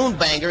testers of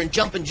Moonbanger and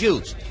Jumpin'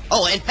 Jews.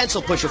 Oh, and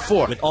Pencil Pusher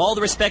 4. With all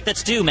the respect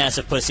that's due,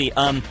 Massive Pussy,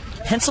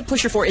 Pencil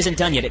Pusher 4 isn't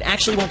done yet. It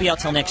actually won't be out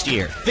till next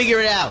year. Figure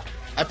it out.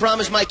 I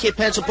promised my kid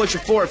Pencil Pusher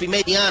 4 if he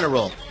made the honor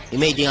roll. He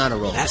made the honor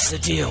roll. That's the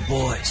deal,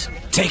 boys.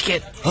 Take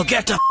it or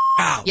get the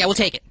out. Yeah, we'll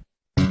take it.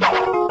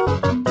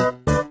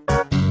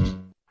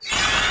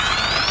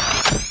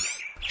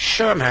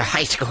 Shermer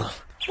High School.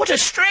 What a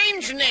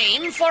strange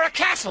name for a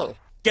castle.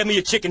 Get me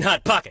a chicken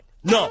hot pocket.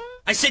 No.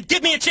 I said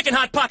get me a chicken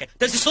hot pocket.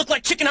 Does this look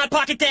like chicken hot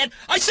pocket, Dad?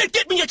 I said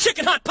get me a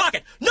chicken hot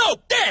pocket. No,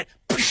 Dad.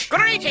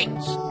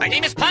 Greetings. My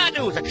name is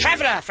Pardew, the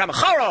Traveler from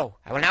Choro.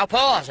 I will now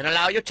pause and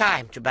allow you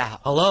time to bow.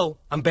 Hello?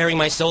 I'm bearing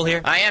my soul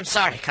here? I am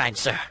sorry, kind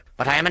sir,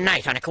 but I am a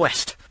knight on a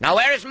quest. Now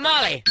where is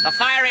Molly, the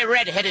fiery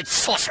red-headed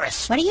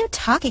sorceress? What are you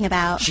talking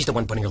about? She's the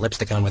one putting her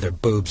lipstick on with her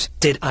boobs.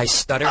 Did I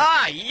stutter?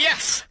 Ah,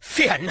 yes.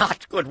 Fear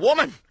not, good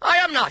woman. I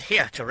am not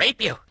here to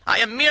rape you. I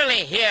am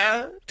merely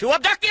here to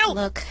abduct you.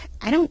 Look,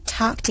 I don't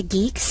talk to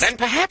geeks. Then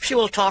perhaps you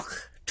will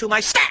talk to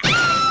my staff.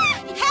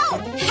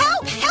 Help!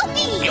 Help! Help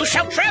me! You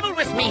shall travel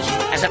with me,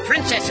 as a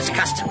princess is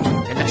accustomed,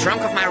 in the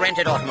trunk of my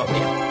rented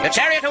automobile. The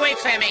chariot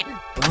awaits, fair maiden.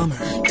 Bummer.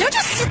 Don't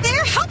just sit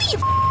there! Help me, you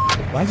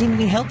Why didn't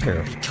we help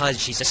her? Because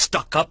she's a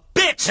stuck-up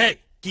bitch. Hey,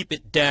 keep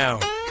it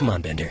down. Come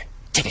on, Bender.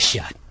 Take a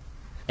shot.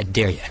 I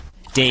dare you.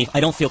 Dave, I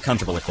don't feel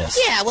comfortable with this.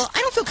 Yeah, well,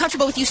 I don't feel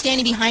comfortable with you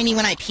standing behind me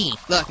when I pee.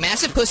 Look,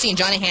 Massive Pussy and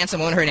Johnny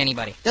Handsome won't hurt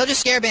anybody. They'll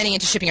just scare Benny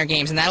into shipping our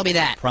games, and that'll be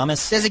that.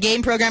 Promise? Does a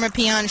game programmer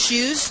pee on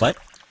shoes? What?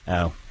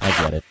 Oh, I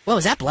get it. Whoa,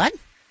 is that blood?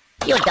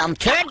 You dumb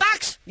turd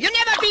box. You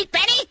never beat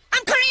Benny.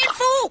 I'm Korean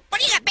fool.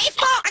 What do you got,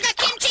 baseball? I got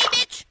kimchi,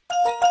 bitch.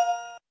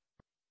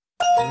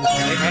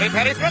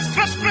 Peri, thrust,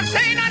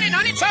 say,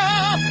 nani, cho.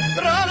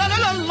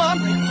 Tra-la-la-la-la,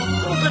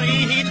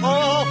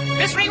 burrito.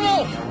 Miss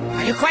Ringwald,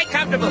 are you quite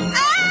comfortable?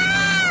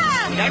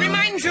 Ah! May I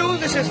remind you,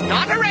 this is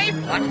not a rape,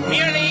 but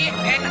merely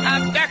an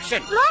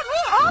abduction. Let me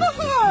out of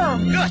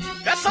here. Good,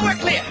 just so we're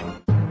clear.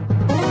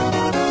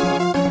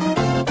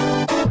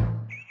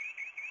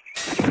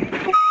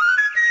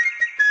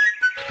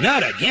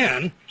 Not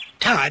again.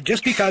 Todd,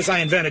 just because I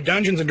invented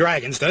Dungeons and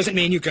Dragons doesn't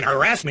mean you can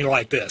harass me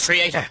like this.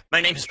 Creator, my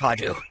name is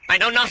Pardew. I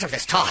know not of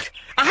this, Todd.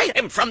 I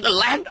am from the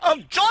land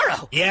of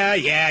Joro.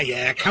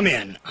 Yeah. Come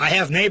in. I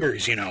have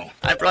neighbors, you know.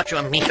 I brought you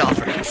a meat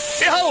offering.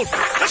 Behold,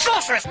 the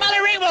sorceress, Molly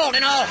Ringwald,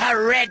 in all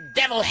her red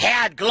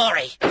devil-haired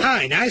glory.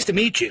 Hi, nice to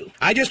meet you.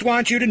 I just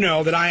want you to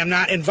know that I am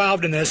not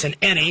involved in this in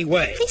any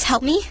way. Please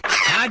help me.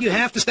 Todd, you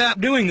have to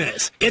stop doing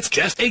this. It's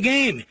just a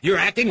game. You're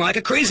acting like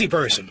a crazy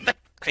person. But,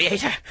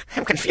 Creator,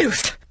 I'm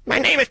confused. My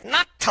name is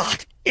not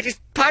Todd. It is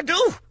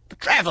Pardew, the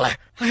traveler.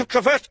 I have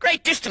traversed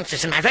great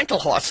distances in my rental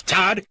horse.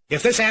 Todd,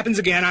 if this happens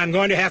again, I'm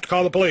going to have to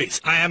call the police.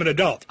 I am an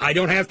adult. I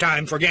don't have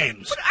time for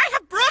games. But I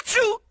have brought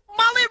you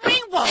Molly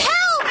Ringwald.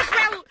 Help! As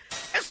well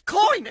as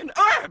coin and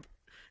herb.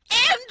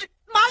 And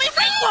Molly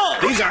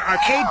Ringwald. These are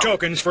arcade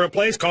tokens for a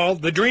place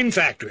called the Dream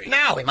Factory.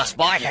 Now we must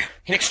barter.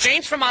 In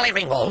exchange for Molly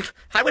Ringwald,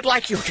 I would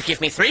like you to give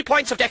me 3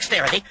 points of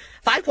dexterity,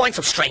 5 points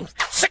of strength,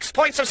 6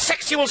 points of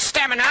sexual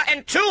stamina,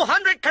 and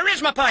 200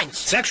 charisma points.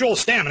 Sexual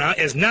stamina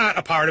is not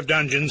a part of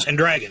Dungeons and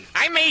Dragons.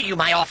 I made you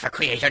my offer,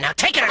 Creator. Now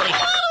take it or leave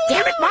it.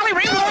 Damn it, Molly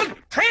Ringwald!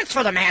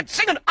 Transfer the man.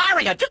 Sing an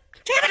aria.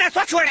 Damn it, I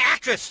thought you were an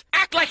actress.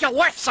 Act like you're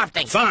worth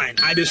something. Fine.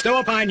 I bestow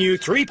upon you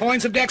 3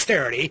 points of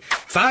dexterity,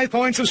 5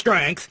 points of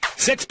strength,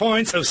 6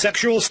 points of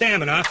sexual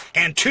stamina,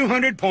 and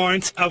 200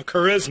 points of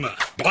charisma.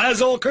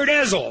 Blazzle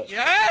kerdazzle.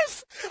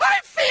 Yes?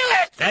 I feel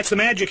it! That's the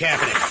magic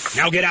happening.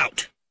 Now get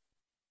out.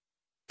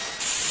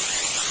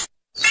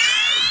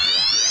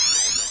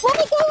 What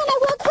are we doing? I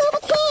will clear the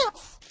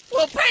camps.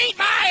 Well, paint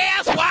my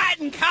ass white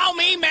and call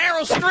me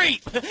Meryl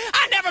Streep.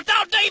 I never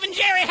thought Dave and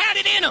Jerry had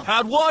it in them.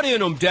 Had what in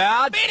them,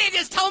 Dad? Benny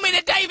just told me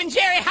that Dave and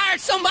Jerry hired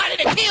somebody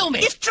to kill me.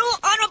 It's true,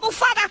 honorable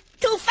father.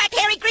 2 fat,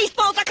 hairy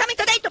greaseballs are coming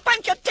today to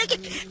punch your ticket.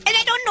 And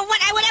I don't know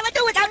what I would ever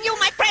do without you,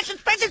 my precious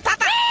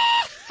papa.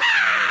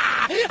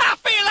 I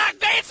feel like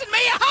dancing me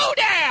a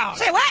hoedown.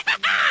 Say what?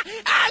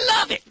 I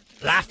love it.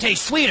 Life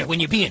tastes sweeter when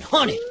you're being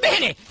hunted.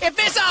 Benny, if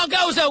this all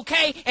goes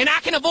okay and I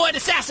can avoid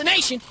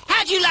assassination,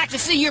 how'd you like to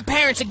see your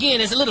parents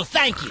again as a little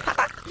thank you?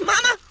 Papa,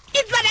 Mama,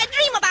 it's what I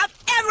dream about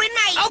every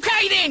night.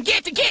 Okay then,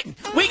 get to getting.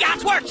 We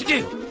got work to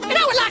do. And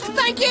I would like to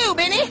thank you,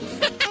 Benny.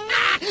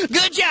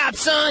 Good job,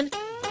 son.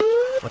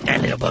 What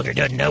that little bugger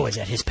doesn't know is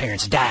that his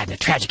parents died in a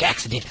tragic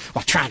accident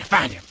while trying to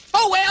find him.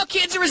 Oh well,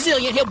 kids are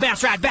resilient. He'll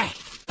bounce right back.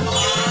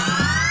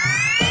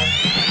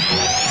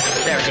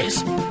 There it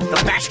is.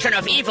 The bastion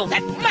of evil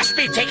that must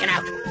be taken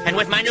out. And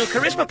with my new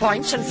charisma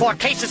points and 4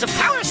 cases of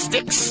power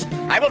sticks,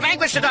 I will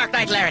vanquish the Dark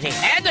Knight Larity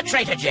and the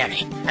traitor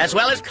Jerry, as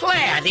well as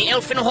Claire, the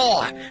elfin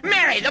whore,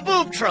 Mary, the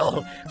boob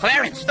troll,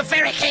 Clarence, the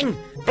fairy king,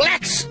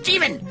 Black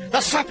Stephen,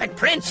 the serpent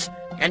prince,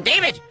 and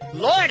David,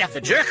 Lord of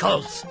the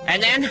Jerkholes.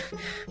 And then,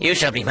 you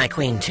shall be my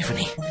queen,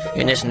 Tiffany,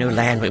 in this new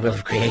land we will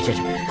have created.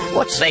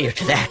 What say you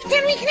to that?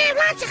 Then we can have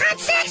lots of hot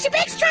sex, you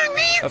big strong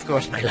man. Of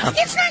course, my love.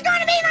 It's not going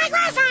to be like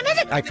last time,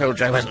 is it? I told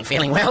you I wasn't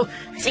feeling well.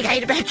 I think I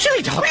ate a bad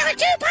chili dog. Well, a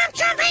 2-pump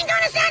chump ain't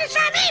going to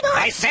satisfy me, boy.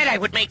 I said I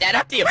would make that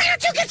up to you. Why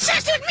don't you get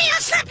sassy with me?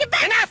 I'll slap you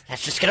back. Enough!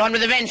 Let's just get on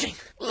with avenging.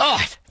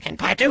 Lord, can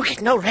Pardew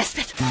get no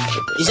respite?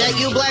 Is that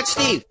you, Black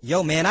Steve?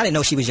 Yo, man, I didn't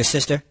know she was your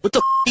sister. What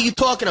the are you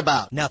talking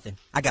about? Nothing.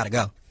 I gotta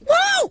go.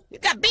 Whoa! You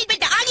got beat with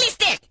the ugly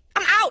stick.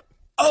 I'm out.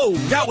 Oh,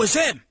 that was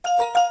him.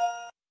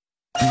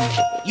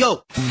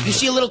 Yo, you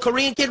see a little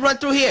Korean kid run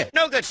through here?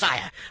 No good,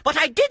 sire. But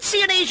I did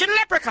see an Asian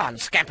leprechaun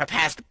scamper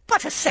past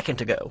but a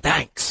second ago.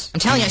 Thanks. I'm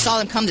telling you, I saw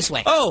them come this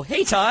way. Oh,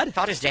 hey, Todd.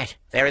 Todd is dead.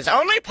 There is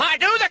only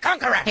Pardew the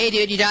Conqueror. Hey,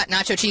 dude, you got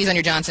nacho cheese on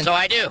your Johnson. So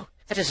I do.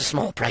 That is a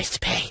small price to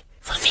pay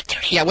for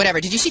victory. Yeah, whatever.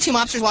 Did you see 2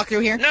 mobsters walk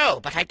through here? No,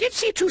 but I did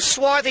see 2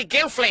 swarthy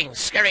gilflings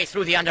scurry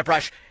through the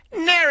underbrush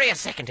nary a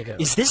second ago.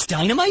 Is this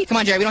dynamite? Come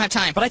on, Jerry, we don't have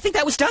time. But I think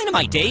that was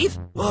dynamite, Dave.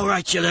 All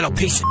right, you little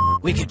piece of...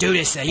 We could do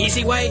this the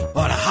easy way or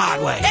the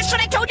hard way. That's what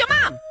I told your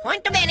mom.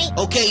 Point to Benny.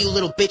 Okay, you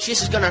little bitch,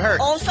 this is gonna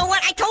hurt. Also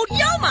what I told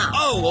your mom.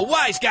 Oh, a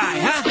wise guy,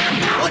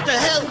 huh? What the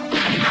hell?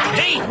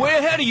 Hey, way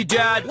ahead of you,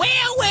 Dad. Well,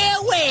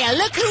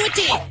 look who it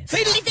is.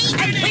 Fiddly-dee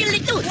and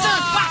fiddly-doo.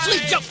 Son, watch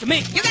Leave jokes to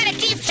me. You got a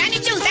Chief, shiny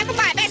shoes, apple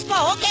pie,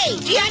 baseball. Okay,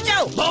 G.I.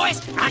 Joe.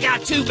 Boys, I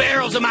got 2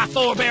 barrels of my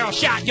 4-barrel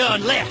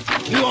shotgun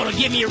left. You want to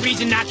give me a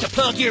reason not to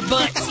plug your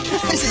butts?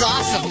 This is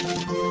awesome.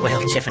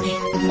 Well, Tiffany,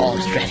 all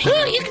is ready.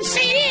 Oh, you can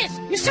say it is.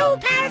 You're so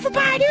powerful,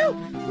 Pardew.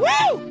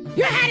 Woo!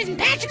 Your hat isn't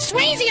Patrick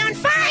Swayze on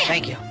fire.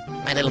 Thank you,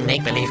 my little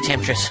make-believe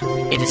temptress.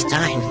 It is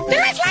time. Then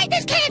let's light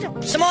this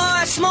candle. Some more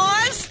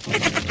s'mores?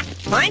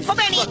 Mine for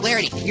Benny. Look,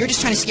 Larity, you were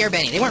just trying to scare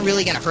Benny. They weren't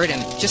really gonna hurt him.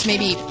 Just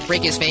maybe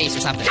break his face or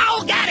something.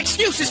 Oh, got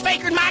excuses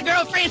faker than my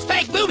girlfriend's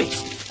fake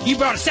boobies. You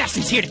brought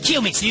assassins here to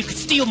kill me so you could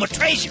steal my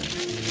treasure.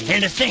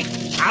 And to think,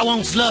 I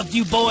once loved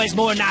you boys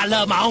more than I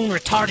love my own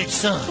retarded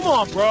son. Come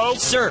on, bro.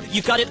 Sir,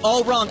 you've got it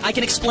all wrong. I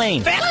can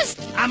explain. Fellas,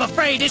 I'm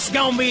afraid this is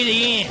gonna be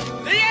the end.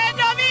 The end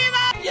of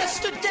it!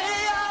 Yesterday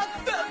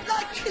I felt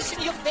like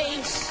kissing your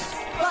face,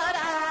 but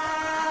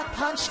I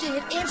punched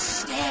it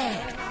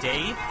instead.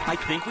 Dave, I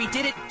think we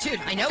did it. Dude,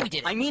 I know we did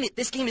it. I mean it.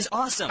 This game is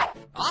awesome.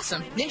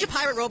 Awesome. Ninja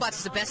Pirate Robots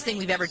is the best thing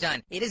we've ever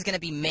done. It is going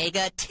to be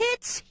mega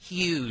tits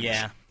huge.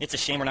 Yeah, it's a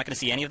shame we're not going to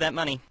see any of that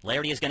money.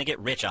 Larry is going to get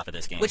rich off of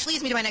this game. Which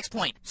leads me to my next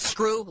point.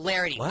 Screw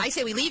Larry. What? I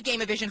say we leave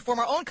Gameavision, form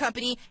our own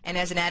company, and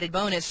as an added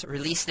bonus,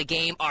 release the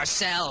game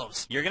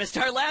ourselves. You're going to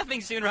start laughing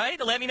soon, right?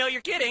 To let me know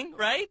you're kidding,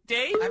 right,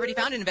 Dave? I've already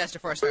found an investor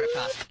for our startup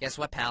cost. Guess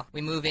what, pal?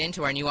 We move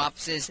into our new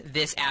offices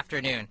this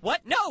afternoon.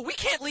 What? No, we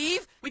can't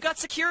leave. We've got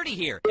security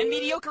here and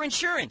mediocre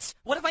insurance.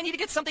 What if I need to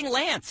get something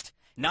lanced?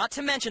 Not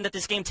to mention that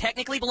this game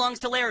technically belongs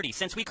to Larry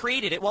since we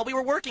created it while we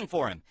were working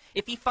for him.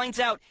 If he finds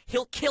out,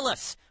 he'll kill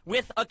us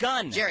with a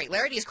gun. Jerry,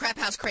 Larry is crap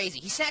house crazy.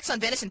 He snacks on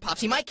venison pops.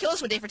 He might kill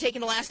us one day for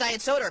taking the last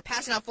diet soda or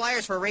passing out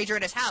flyers for a rager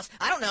at his house.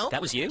 I don't know.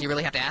 That was you? Do you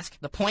really have to ask?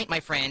 The point, my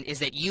friend, is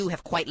that you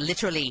have quite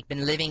literally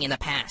been living in the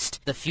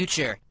past. The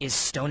future is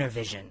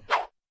Stonervision.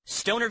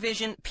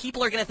 Stonervision,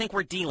 people are going to think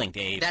we're dealing,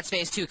 Dave. That's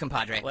phase 2,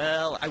 compadre.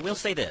 Well, I will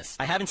say this.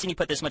 I haven't seen you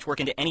put this much work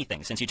into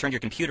anything since you turned your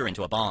computer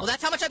into a bomb. Well,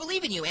 that's how much I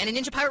believe in you and in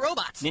Ninja Pirate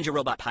Robots. Ninja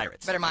Robot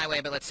Pirates. Better my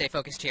way, but let's stay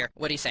focused here.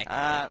 What do you say?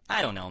 I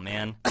don't know,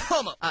 man.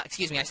 Homo!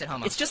 Excuse me, I said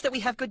homo. It's just that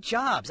we have good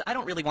jobs. I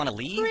don't really want to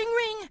leave. Ring,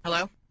 ring.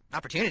 Hello?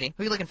 Opportunity?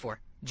 Who are you looking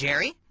for?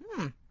 Jerry?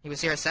 He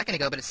was here a second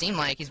ago, but it seemed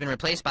like he's been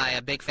replaced by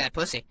a big fat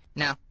pussy.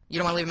 No. You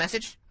don't want to leave a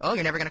message? Oh,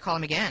 you're never going to call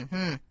him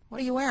again.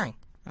 What are you wearing?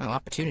 Oh,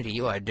 Opportunity,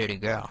 you are a dirty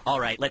girl. All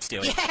right, let's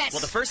do it. Yes!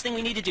 Well, the first thing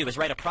we need to do is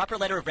write a proper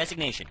letter of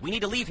resignation. We need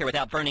to leave here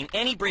without burning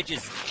any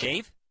bridges.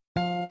 Dave?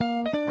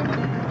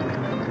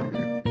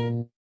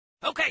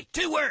 Okay,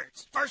 2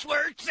 words. First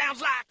word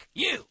sounds like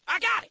you. I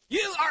got it.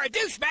 You are a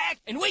douchebag,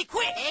 and we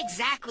quit.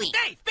 Exactly.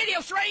 Dave, video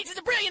charades is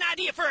a brilliant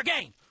idea for a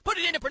game. Put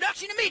it into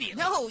production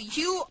immediately. No,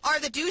 you are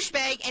the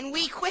douchebag, and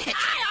we quit.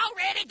 I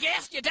already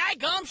guessed you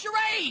daggum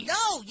charade.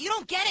 No, you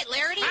don't get it,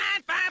 Larry.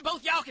 Fine,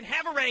 both y'all can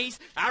have a raise.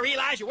 I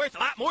realize you're worth a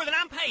lot more than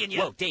I'm paying you.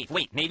 Whoa, Dave,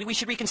 wait, maybe we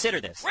should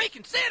reconsider this.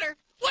 Reconsider?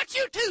 What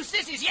you two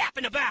sissies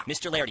yapping about?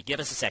 Mr. Larry, give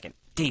us a second.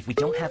 Dave, we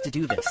don't have to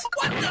do this.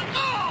 What the?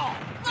 Oh!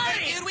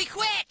 Hey, dude, we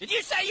quit. Did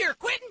you say you're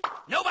quitting?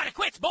 Nobody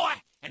quits, boy.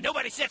 And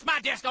nobody sets my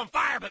desk on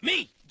fire but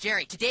me.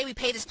 Jerry, today we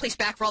pay this place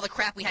back for all the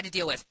crap we had to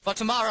deal with. For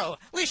tomorrow,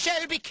 we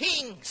shall be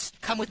kings.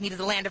 Come with me to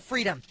the land of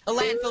freedom. A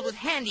land filled with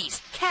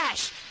handies,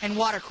 cash, and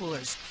water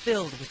coolers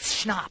filled with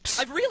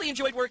schnapps. I've really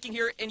enjoyed working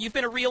here, and you've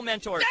been a real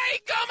mentor.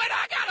 Dadgummit,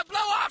 I gotta blow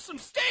off some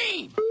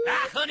steam.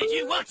 I hunted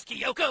you once,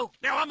 Kyoko.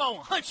 Now I'm gonna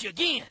hunt you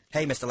again.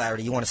 Hey, Mr.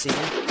 Larry, you want to see me?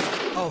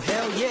 Oh,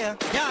 hell yeah.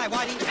 Yeah,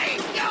 Whitey. Hey,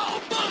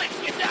 yo,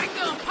 bullets, you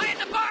daggum plant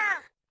the bar.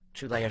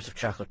 2 layers of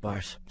chocolate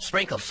bars.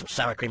 Sprinkle some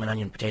sour cream and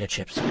onion potato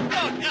chips.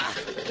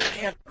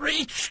 Can't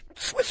reach.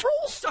 Swiss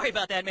rolls. Sorry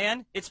about that,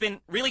 man. It's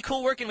been really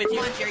cool working with you.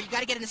 Come on, Jerry, you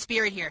gotta get in the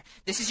spirit here.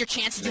 This is your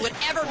chance to do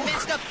whatever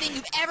messed up thing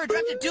you've ever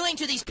dreamt of doing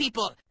to these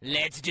people.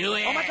 Let's do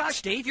it. Oh my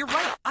gosh, Dave, you're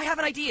right. I have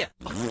an idea.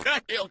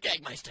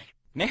 Gagmeister.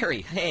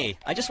 Mary, hey,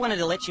 I just wanted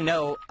to let you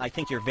know I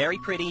think you're very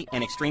pretty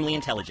and extremely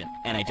intelligent.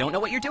 And I don't know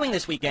what you're doing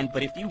this weekend,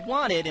 but if you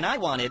wanted and I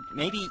wanted,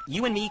 maybe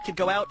you and me could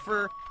go out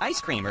for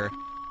ice cream or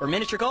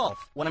miniature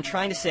golf. What I'm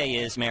trying to say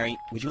is, Mary,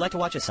 would you like to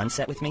watch a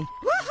sunset with me?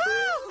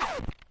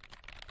 Woohoo!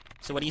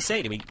 So what do you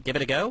say? Do we give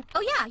it a go?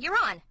 Oh yeah, you're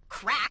on.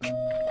 Crack.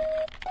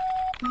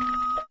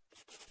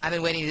 I've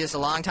been waiting to do this a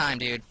long time,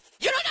 dude.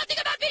 You know nothing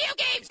about video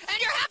games, and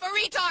you're half a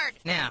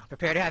retard. Now,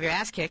 prepare to have your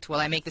ass kicked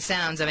while I make the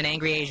sounds of an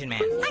angry Asian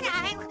man.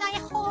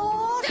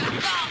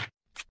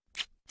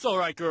 It's all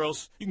right,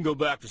 girls. You can go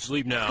back to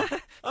sleep now.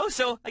 Oh,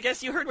 so I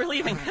guess you heard we're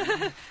leaving.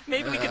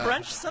 Maybe we could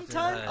brunch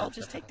sometime? I'll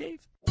just take Dave.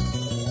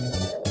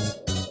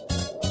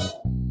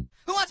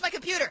 Who wants my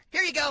computer?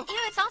 Here you go. Ew,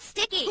 it's all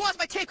sticky. Who wants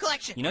my tape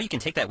collection? You know you can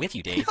take that with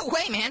you, Dave. No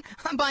way, man.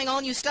 I'm buying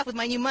all new stuff with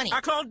my new money.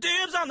 I call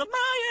dibs on the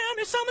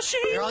Miami Summer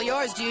Machine. They're all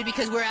yours, dude,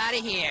 because we're out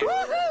of here.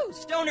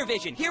 Woohoo!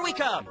 Stonervision, here we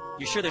come.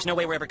 You're sure there's no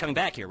way we're ever coming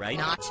back here, right?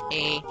 Not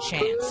a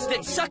chance.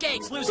 Then suck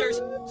eggs,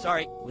 losers!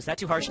 Sorry, was that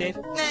too harsh, Dave?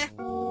 Nah.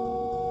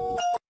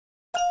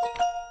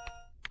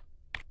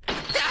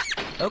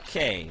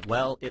 Okay,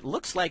 well, it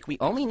looks like we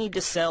only need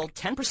to sell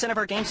 10% of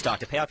our game stock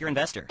to pay off your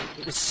investor.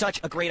 It was such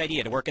a great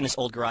idea to work in this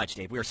old garage,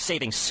 Dave. We were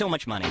saving so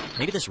much money.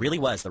 Maybe this really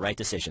was the right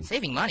decision.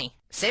 Saving money?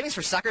 Savings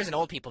for suckers and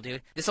old people,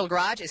 dude. This old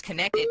garage is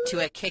connected to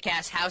a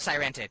kick-ass house I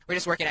rented. We're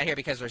just working out here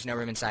because there's no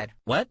room inside.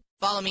 What?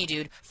 Follow me,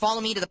 dude. Follow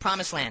me to the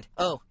promised land.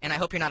 Oh, and I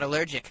hope you're not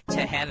allergic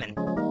to heaven.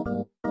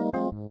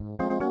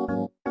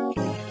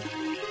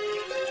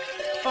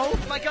 Oh,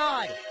 my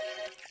God!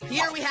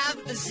 Here we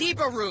have the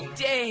zebra room.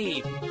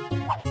 Dave!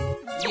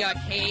 The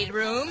arcade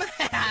room.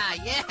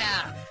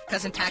 Yeah.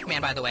 Cousin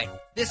Pac-Man, by the way.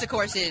 This, of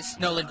course, is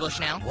Nolan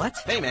Bushnell. What?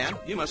 Hey, man,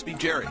 you must be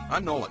Jerry.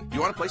 I'm Nolan. You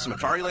want to play some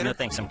Atari later? No,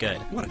 thanks, I'm good.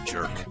 What a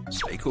jerk.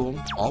 Stay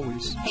cool,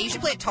 always. Hey, you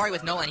should play Atari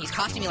with Nolan. He's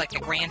costing me like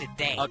 $1,000 a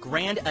day.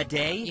 $1,000 a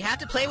day? You have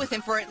to play with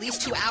him for at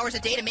least 2 hours a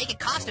day to make it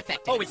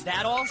cost-effective. Oh, is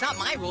that all? It's not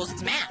my rules,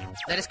 it's math.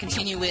 Let us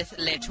continue with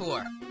Le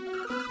Tour.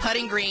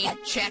 Putting green,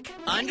 check.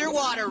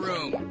 Underwater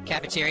room.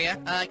 Cafeteria.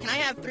 Can I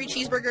have 3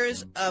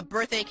 cheeseburgers, a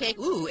birthday cake,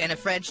 ooh, and a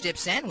French dip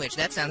sandwich?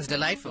 That sounds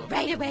delightful.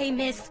 Right away,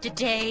 Mr.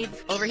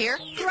 Dave. Over here?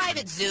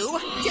 Private zoo.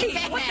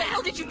 Dave, what the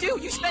hell did you do?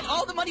 You spent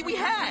all the money we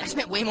had. I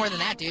spent way more than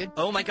that, dude.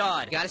 Oh my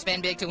god. You gotta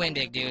spend big to win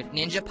big, dude.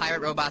 Ninja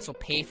pirate robots will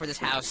pay for this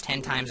house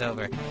 10 times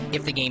over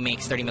if the game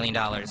makes $30 million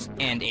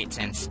and 8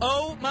 cents.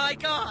 Oh my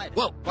god.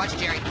 Whoa, watch it,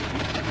 Jerry.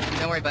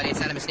 Don't worry, buddy. It's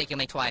not a mistake you'll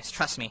make twice.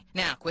 Trust me.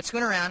 Now, quit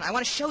screwing around. I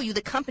want to show you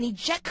the company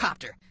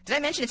Jetcopter. Did I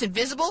mention it's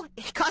invisible?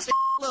 It costs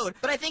a load,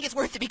 but I think it's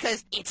worth it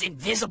because it's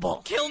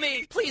invisible. Kill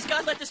me. Please,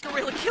 God, let this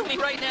gorilla kill me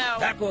right now.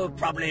 That will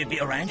probably be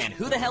arranged. And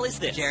who the hell is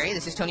this? Jerry,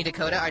 this is Tony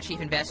Dakota, our chief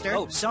investor.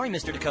 Oh, sorry,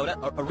 Mr. Dakota.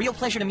 A real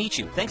pleasure to meet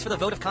you. Thanks for the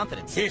vote of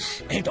confidence.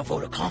 This ain't a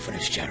vote of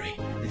confidence, Jerry.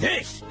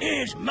 This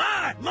is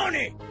my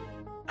money.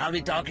 I'll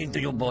be talking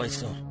to you boys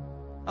soon.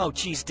 Oh,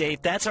 geez,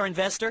 Dave, that's our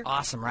investor?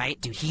 Awesome, right?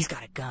 Dude, he's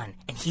got a gun,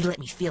 and he let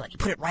me feel it. He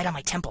put it right on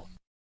my temple.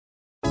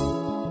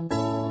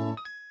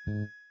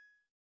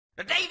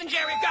 Dave and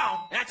Jerry are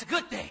gone. That's a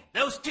good thing.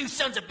 Those 2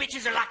 sons of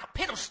bitches are like a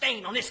piddle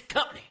stain on this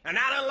company. And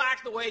I don't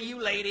like the way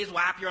you ladies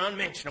wipe your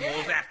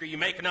unmentionables after you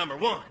make a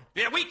 #1.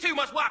 Yeah, we too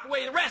must wipe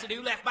away the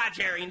residue left by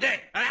Jerry and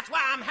Dave. And that's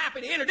why I'm happy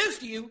to introduce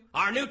to you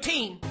our new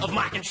team of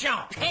Mike and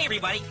Sean. Hey,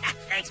 everybody.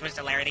 Thanks,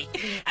 Mr. Larity.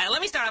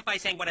 Let me start off by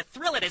saying what a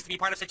thrill it is to be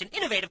part of such an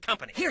innovative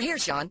company. Here,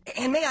 Sean.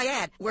 And may I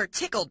add, we're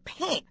tickled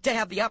pink to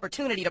have the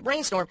opportunity to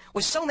brainstorm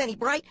with so many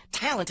bright,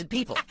 talented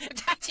people.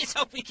 I just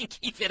hope we can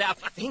keep it up.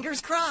 Fingers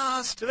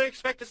crossed. Do they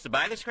expect us to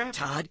buy this crap?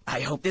 Todd,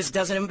 I hope this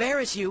doesn't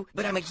embarrass you,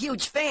 but I'm a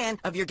huge fan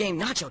of your game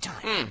Nacho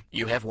Time.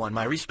 You have won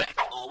my respect.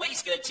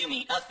 Always good to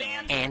meet a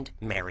fan. And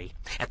Mary,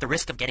 at the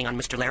risk of getting on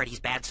Mr. Larity's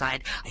bad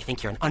side, I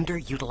think you're an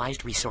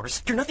underutilized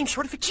resource. You're nothing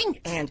short of a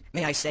genius. And,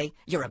 may I say,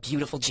 you're a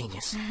beautiful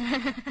genius.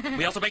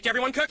 We also baked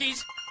everyone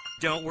cookies.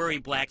 Don't worry,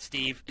 Black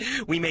Steve.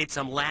 We made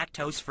some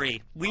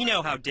lactose-free. We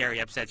know how dairy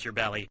upsets your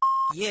belly.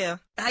 Yeah,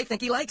 I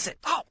think he likes it.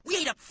 Oh, we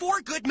ate up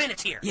 4 good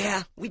minutes here.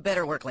 Yeah, we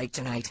better work late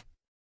tonight.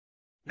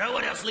 No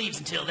one else leaves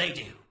until they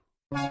do.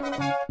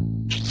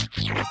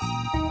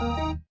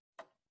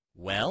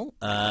 Well,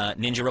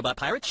 Ninja Robot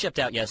Pirates shipped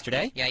out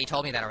yesterday. Yeah, you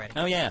told me that already.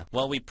 Oh, yeah.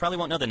 Well, we probably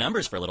won't know the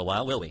numbers for a little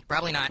while, will we?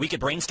 Probably not. We could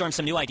brainstorm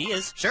some new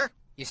ideas. Sure.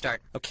 You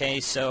start.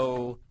 Okay,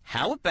 so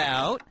how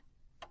about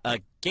a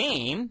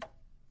game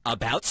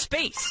about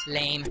space?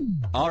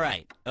 Lame. All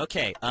right.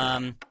 Okay,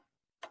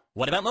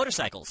 what about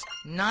motorcycles?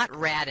 Not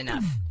rad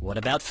enough. What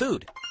about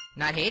food?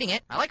 Not hating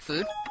it. I like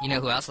food. You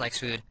know who else likes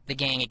food? The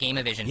gang at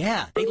Gameavision.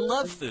 Yeah, they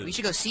love food. We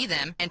should go see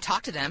them and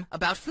talk to them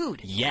about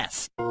food.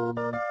 Yes.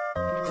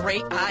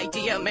 Great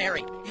idea,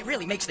 Mary. It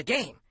really makes the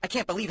game. I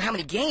can't believe how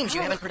many games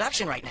you have in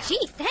production right now.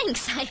 Gee,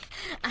 thanks.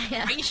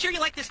 Are you sure you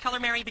like this color,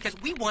 Mary? Because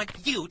we want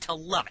you to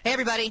love it. Hey,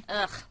 everybody.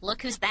 Ugh,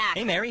 look who's back.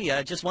 Hey, Mary,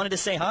 just wanted to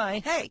say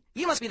hi. Hey,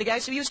 you must be the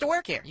guys who used to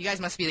work here. You guys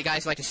must be the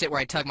guys who like to sit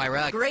where I tug my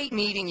rug. Great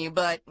meeting you,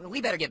 but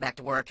we better get back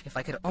to work. If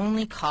I could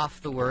only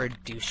cough the word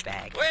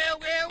douchebag.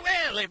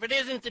 Well, if it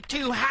isn't the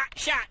 2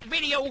 hotshot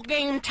video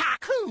game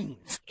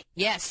tycoons.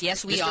 Yes,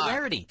 we Mr. are.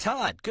 Larity,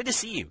 Todd, good to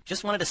see you.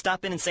 Just wanted to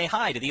stop in and say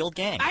hi to the old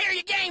gang. I hear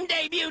your game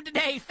debuted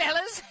today,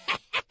 fellas.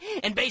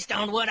 And based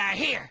on what I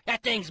hear,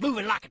 that thing's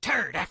moving like a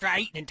turd after I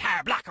eat an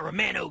entire block of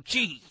Romano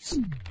cheese.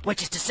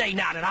 Which is to say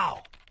not at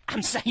all.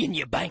 I'm saying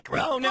you're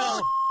bankrupt. Oh,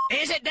 no.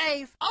 Is it,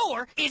 Dave?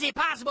 Or is it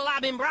possible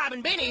I've been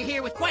bribing Benny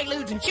here with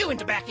Quaaludes and chewing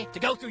tobacco to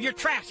go through your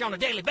trash on a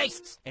daily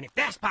basis? And if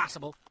that's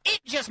possible, it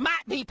just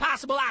might be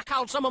possible I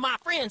called some of my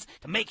friends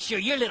to make sure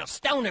your little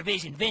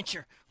Stonervision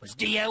venture was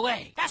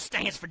DOA. That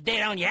stands for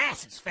dead on your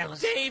asses,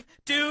 fellas. Dave,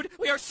 dude,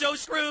 we are so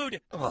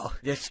screwed. Oh,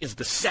 this is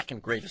the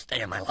 2nd greatest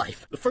day of my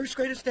life. The 1st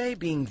greatest day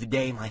being the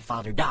day my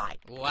father died.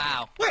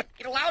 Wow. What?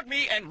 It allowed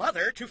me and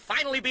Mother to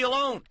finally be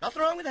alone.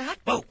 Nothing wrong with that.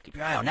 Whoa, keep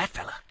your eye on that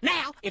fella.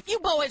 Now, if you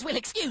boys will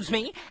excuse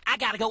me, I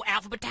gotta go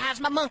alphabetize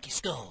my monkey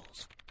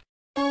skulls.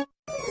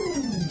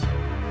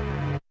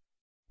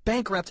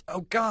 Bankrupt?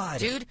 Oh, God.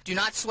 Dude, do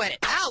not sweat it.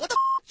 Ow, what the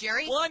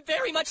Jerry? Well, I'm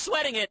very much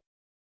sweating it.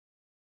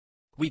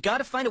 We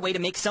gotta find a way to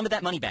make some of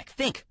that money back.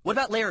 Think, what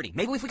about Larity?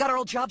 Maybe if we got our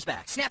old jobs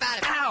back. Snap out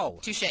of it. Ow!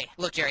 Touche.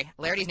 Look, Jerry,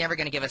 Larity's never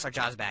gonna give us our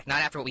jobs back.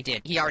 Not after what we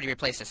did. He already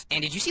replaced us.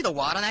 And did you see the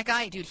wad on that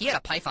guy? Dude, he had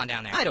a python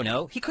down there. I don't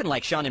know. He couldn't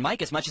like Sean and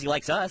Mike as much as he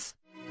likes us.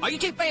 Are you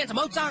 2 fans of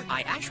Mozart?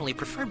 I actually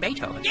prefer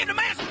Beethoven. Give the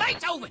man some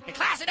Beethoven and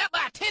class it up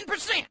by 10%.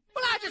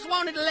 Well, I just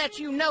wanted to let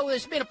you know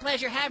it's been a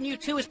pleasure having you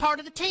 2 as part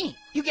of the team.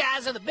 You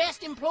guys are the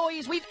best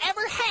employees we've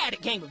ever had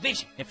at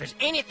Gameavision. If there's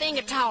anything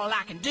at all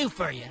I can do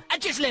for you,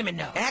 just let me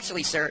know.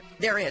 Actually, sir,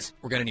 there is.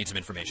 We're gonna need some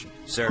information.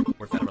 Sir,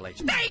 we're federal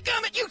agents.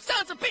 Dadgummit, you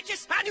sons of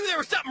bitches! I knew there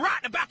was something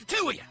rotten about the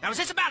 2 of you. Now, is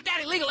this about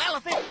that illegal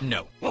elephant?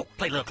 No. Whoa,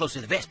 play a little closer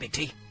to the vest, Big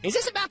T. Is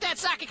this about that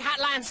psychic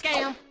hotline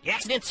scam? The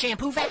accident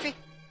shampoo factory?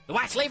 The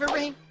white slavery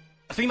ring?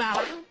 The 3 Mile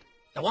Island?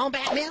 The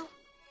Wombat Mill?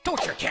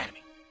 Torture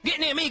Academy?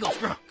 Getting them Eagles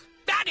drunk?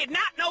 I did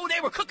not know they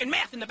were cooking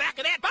meth in the back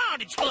of that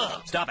bondage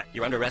club. Stop it.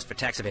 You're under arrest for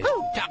tax evasion.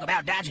 Woo, talk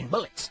about dodging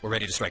bullets. We're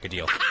ready to strike a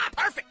deal. Aha,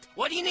 perfect.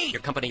 What do you need?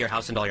 Your company, your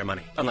house, and all your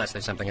money. Unless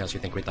there's something else you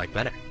think we'd like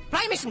better.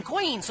 Play me some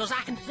Queen so's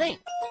I can think.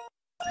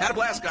 Had a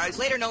blast, guys.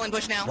 Later, Nolan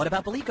Bushnell. What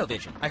about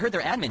Vision? I heard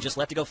their admin just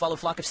left to go follow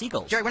Flock of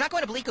Seagulls. Jerry, we're not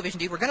going to Vision,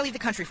 dude. We're going to leave the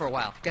country for a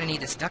while. Gonna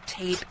need this duct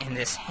tape and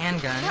this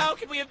handgun. How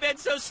could we have been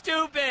so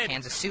stupid?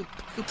 Cans of soup,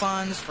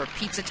 coupons for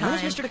pizza time.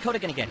 When's Mr. Dakota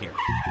gonna get here?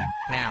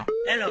 Now.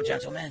 Hello,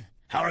 gentlemen.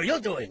 How are you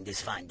doing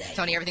this fine day?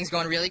 Tony, everything's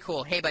going really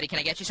cool. Hey, buddy, can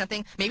I get you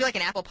something? Maybe like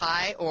an apple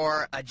pie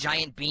or a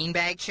giant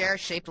beanbag chair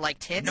shaped like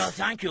tits? No,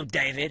 thank you,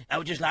 David. I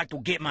would just like to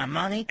get my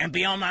money and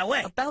be on my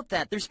way. About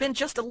that, there's been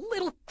just a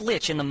little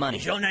glitch in the money.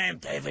 Is your name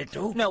David,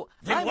 too? No.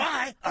 Then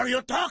why are you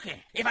talking?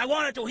 If I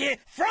wanted to hear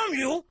from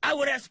you, I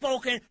would have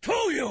spoken to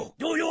you.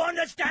 Do you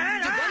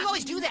understand? Dude, why do you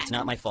always do that? It's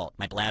not my fault.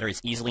 My bladder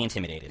is easily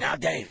intimidated. Now,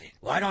 David,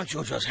 why don't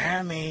you just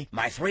hand me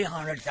my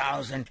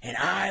 $300,000 and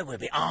I will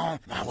be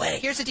on my way?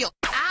 Here's the deal.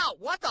 Ow!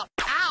 What the?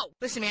 Ow!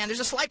 Listen, man, there's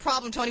a slight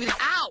problem, Tony, with it.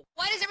 Ow!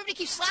 Why does everybody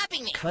keep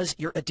slapping me? Because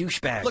you're a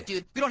douchebag. Look,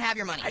 dude, we don't have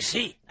your money. I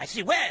see.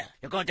 Well,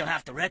 you're going to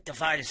have to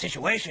rectify the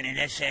situation in,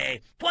 let's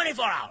say,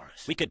 24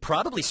 hours. We could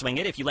probably swing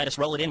it if you let us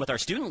roll it in with our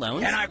student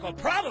loans. And I could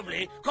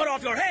probably cut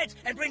off your heads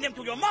and bring them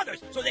to your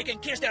mothers so they can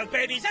kiss their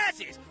babies'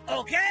 asses,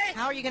 okay?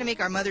 How are you going to make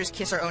our mothers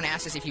kiss our own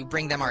asses if you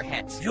bring them our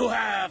heads? You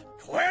have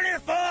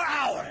 24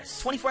 hours.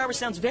 24 hours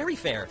sounds very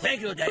fair.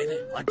 Thank you,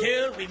 David.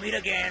 Until we meet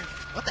again.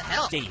 What the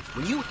hell? Dave,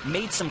 when you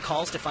made some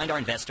calls to find our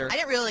investor... I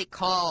didn't really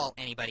call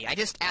anybody. I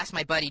just asked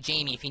my buddy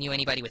Jamie if he knew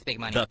anybody with big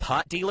money. The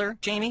pot dealer,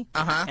 Jamie?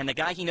 Uh-huh. And the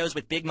guy he knows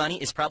with big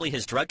money is probably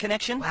his drug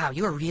connection? Wow,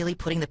 you are really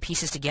putting the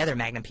pieces together,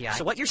 Magnum P.I.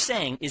 So what you're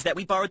saying is that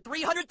we borrowed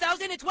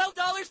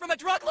 $300,012 from a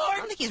drug lord? I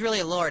don't think he's really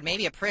a lord.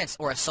 Maybe a prince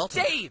or a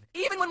sultan. Dave,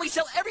 even when we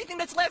sell everything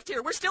that's left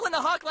here, we're still in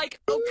the hawk like,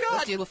 oh God.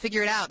 Look, dude, we'll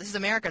figure it out. This is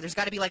America. There's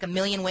got to be like a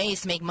million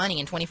ways to make money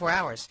in 24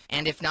 hours.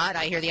 And if not,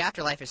 I hear the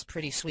afterlife is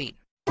pretty sweet.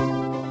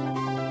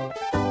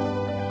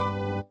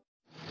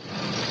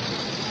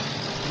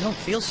 I don't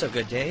feel so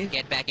good, Dave.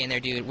 Get back in there,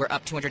 dude. We're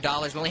up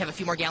 $200. We only have a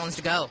few more gallons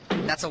to go.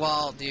 That's a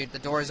wall, dude. The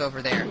door's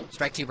over there.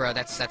 Strike two, bro.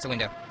 That's a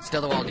window. Still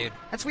the wall, dude.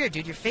 That's weird,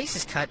 dude. Your face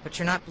is cut, but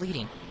you're not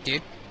bleeding.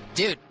 Dude.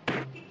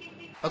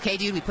 Okay,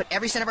 dude, we put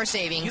every cent of our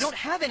savings... You don't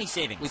have any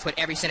savings. We put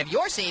every cent of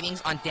your savings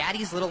on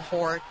Daddy's Little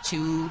Whore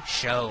 2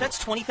 show.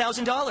 That's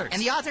 $20,000.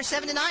 And the odds are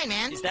 7 to 9,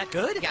 man. Is that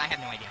good? Yeah, I have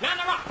no idea.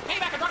 Now, pay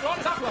back a drug lord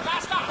is off to a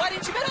fast start. Why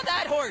didn't you bet on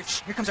that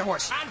horse? Here comes our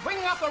horse. And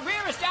bringing up the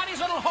rear is Daddy's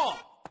Little Whore.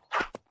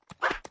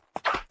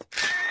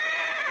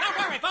 Don't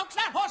worry, folks.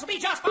 That horse will be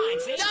just fine,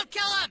 see? Don't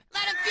kill him!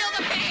 Let him feel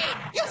the pain!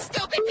 You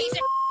stupid piece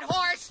of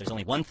horse! There's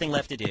only one thing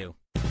left to do.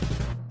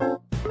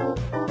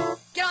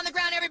 Get on the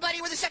ground, everybody!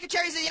 We're the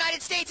Secretaries of the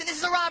United States, and this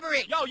is a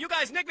robbery! Yo, you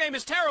guys' nickname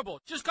is terrible.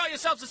 Just call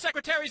yourselves the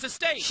Secretaries of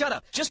State. Shut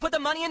up. Just put the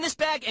money in this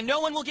bag and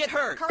no one will get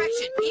hurt.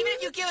 Correction. Even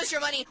if you give us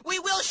your money, we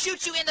will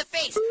shoot you in the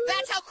face.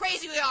 That's how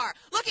crazy we are.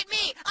 Look at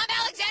me. I'm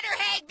Alexander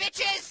Haig,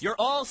 bitches! You're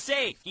all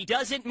safe. He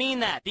doesn't mean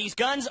that. These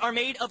guns are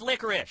made of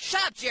licorice.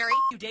 Shut up, Jerry.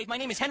 You, Dave. My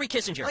name is Henry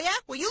Kissinger. Oh, yeah?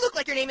 Well, you look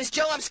like your name is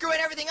Joe. I'm screwing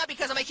everything up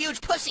because I'm a huge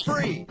pussy.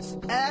 Freeze.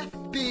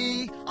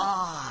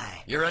 FBI.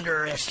 You're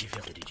under arrest, you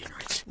filthy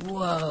degenerates.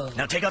 Whoa.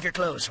 Now take off your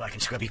clothes so I can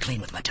scrub you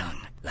clean with my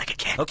tongue, like a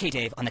cat. Okay,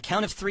 Dave. On the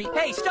count of 3...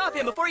 Hey, stop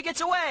him before he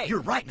gets away!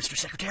 You're right, Mr.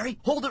 Secretary.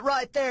 Hold it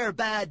right there,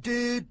 bad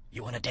dude.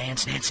 You want to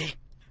dance, Nancy?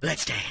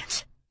 Let's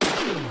dance.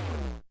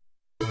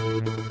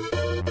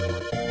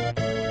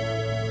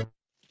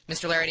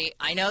 Mr. Larity,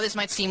 I know this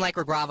might seem like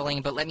we're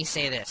groveling, but let me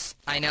say this.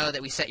 I know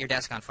that we set your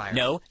desk on fire.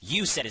 No,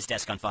 you set his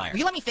desk on fire. Will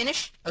you let me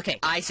finish? Okay,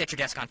 I set your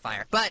desk on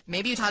fire. But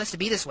maybe you taught us to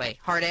be this way.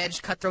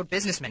 Hard-edged, cutthroat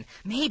businessmen.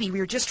 Maybe we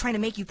were just trying to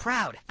make you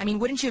proud. I mean,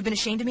 wouldn't you have been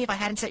ashamed of me if I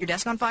hadn't set your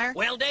desk on fire?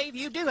 Well, Dave,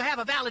 you do have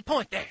a valid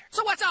point there.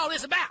 So what's all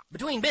this about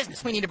between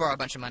business? We need to borrow a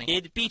bunch of money.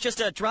 It'd be just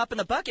a drop in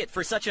the bucket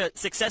for such a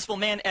successful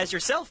man as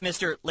yourself,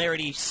 Mr.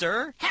 Larity,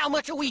 sir. How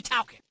much are we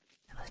talking?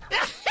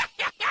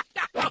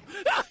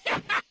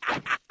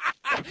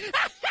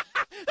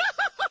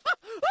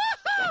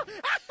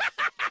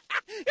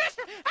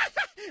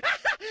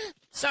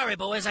 Sorry,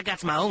 boys, I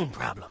got my own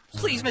problems.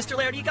 Please, Mr.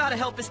 Laird, you gotta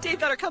help us. Dave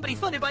got our company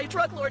funded by a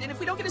drug lord, and if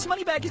we don't get his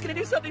money back, he's gonna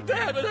do something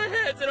bad with our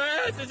heads and our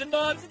asses and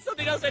moms and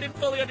something else I didn't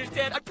fully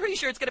understand. I'm pretty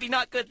sure it's gonna be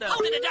not good, though.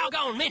 Hold it a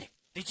doggone minute.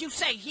 Did you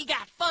say he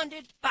got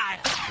funded by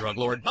a drug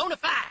lord? Bona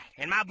fide.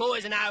 And my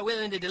boys and I are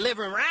willing to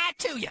deliver him right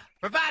to you.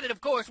 Provided,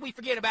 of course, we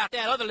forget about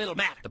that other little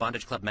matter. The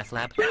Bondage Club meth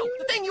lab? No,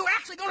 the thing you were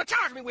actually going to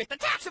charge me with, the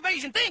tax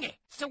evasion thingy.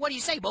 So what do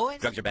you say, boys?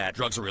 Drugs are bad.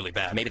 Drugs are really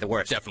bad. Maybe the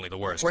worst. Definitely the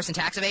worst. Worse than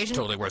tax evasion?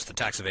 Totally worse than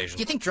tax evasion.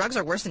 Do you think drugs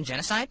are worse than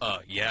genocide?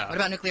 Yeah. What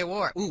about nuclear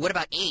war? Ooh, what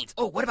about AIDS?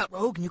 Oh, what about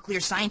rogue nuclear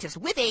scientists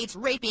with AIDS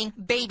raping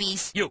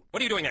babies? You,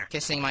 what are you doing there?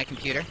 Kissing my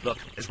computer. Look,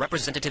 as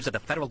representatives of the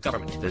federal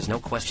government, there's no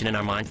question in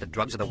our minds that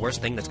drugs are the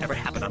worst thing that's ever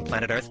happened on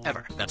planet Earth,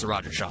 ever. That's a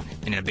Roger shot.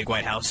 And in a big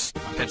white house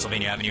on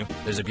Pennsylvania Avenue,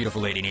 there's a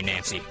beautiful lady named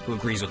Nancy who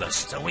agrees with us.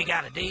 So we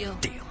got a deal?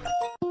 Deal.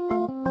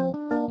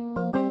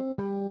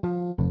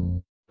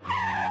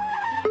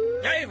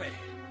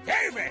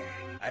 David!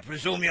 I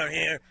presume you're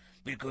here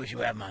because you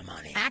have my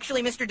money.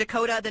 Actually, Mr.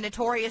 Dakota, the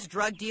notorious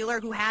drug dealer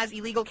who has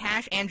illegal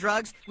cash and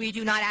drugs, we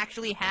do not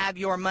actually have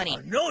your money.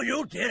 No,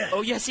 you didn't.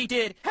 Oh, yes, he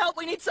did. Help,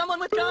 we need someone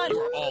with guns.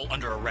 We're all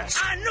under arrest.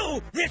 I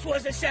knew this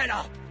was a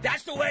setup.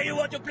 That's the way you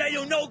want to play,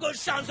 you no-good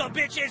sons of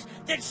bitches?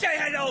 Then say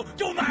hello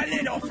to my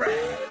little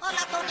friend.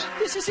 Hola, Tony.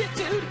 This is it,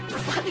 dude. We're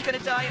finally gonna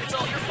die, and it's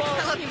all your fault.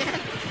 I love you, man.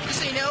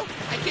 Just so you know,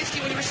 I kissed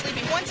you when you were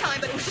sleeping one time,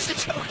 but it was just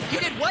a joke. You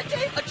did what,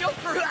 Dave? A joke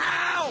for who?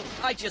 Ow!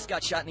 I just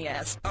got shot in the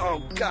ass.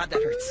 Oh, God,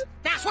 that hurts.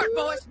 Nice work,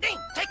 boys. Ding,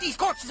 take these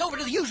corpses over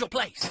to the usual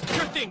place.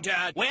 Sure thing,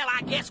 Todd. Well,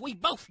 I guess we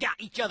both got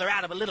each other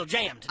out of a little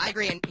jam today. I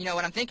agree, and you know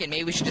what I'm thinking?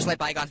 Maybe we should just let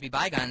bygones be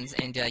bygones,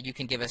 and you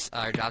can give us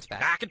our jobs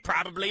back. I could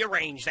probably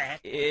arrange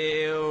that.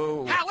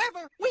 Ew.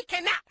 However, we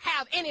cannot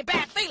have any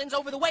bad feelings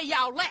over the way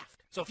y'all left.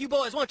 So if you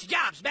boys want your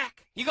jobs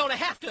back, you're gonna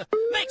have to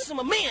make some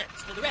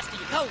amends to the rest of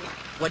your co-workers.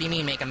 What do you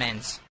mean, make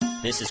amends?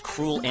 This is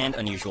cruel and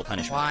unusual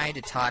punishment. Why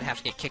did Todd have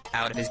to get kicked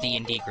out of his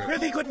D&D group?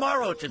 Prithee good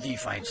morrow to thee,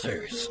 fine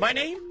sirs. My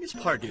name is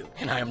Pardew,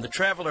 and I am the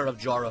traveler of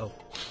Joro.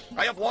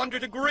 I have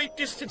wandered a great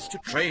distance to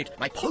trade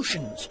my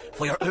potions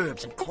for your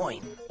herbs and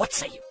coin. What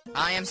say you?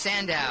 I am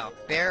Sandow,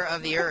 bearer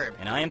of the herb.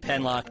 And I am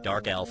Penlock,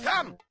 dark elf.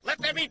 Come, let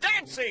there be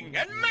dancing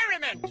and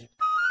merriment!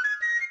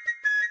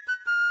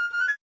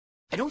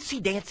 I don't see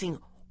dancing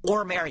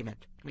or merriment.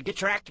 Can we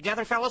get your act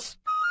together, fellas?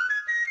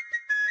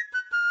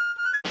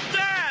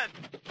 Dad!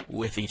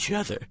 With each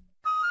other.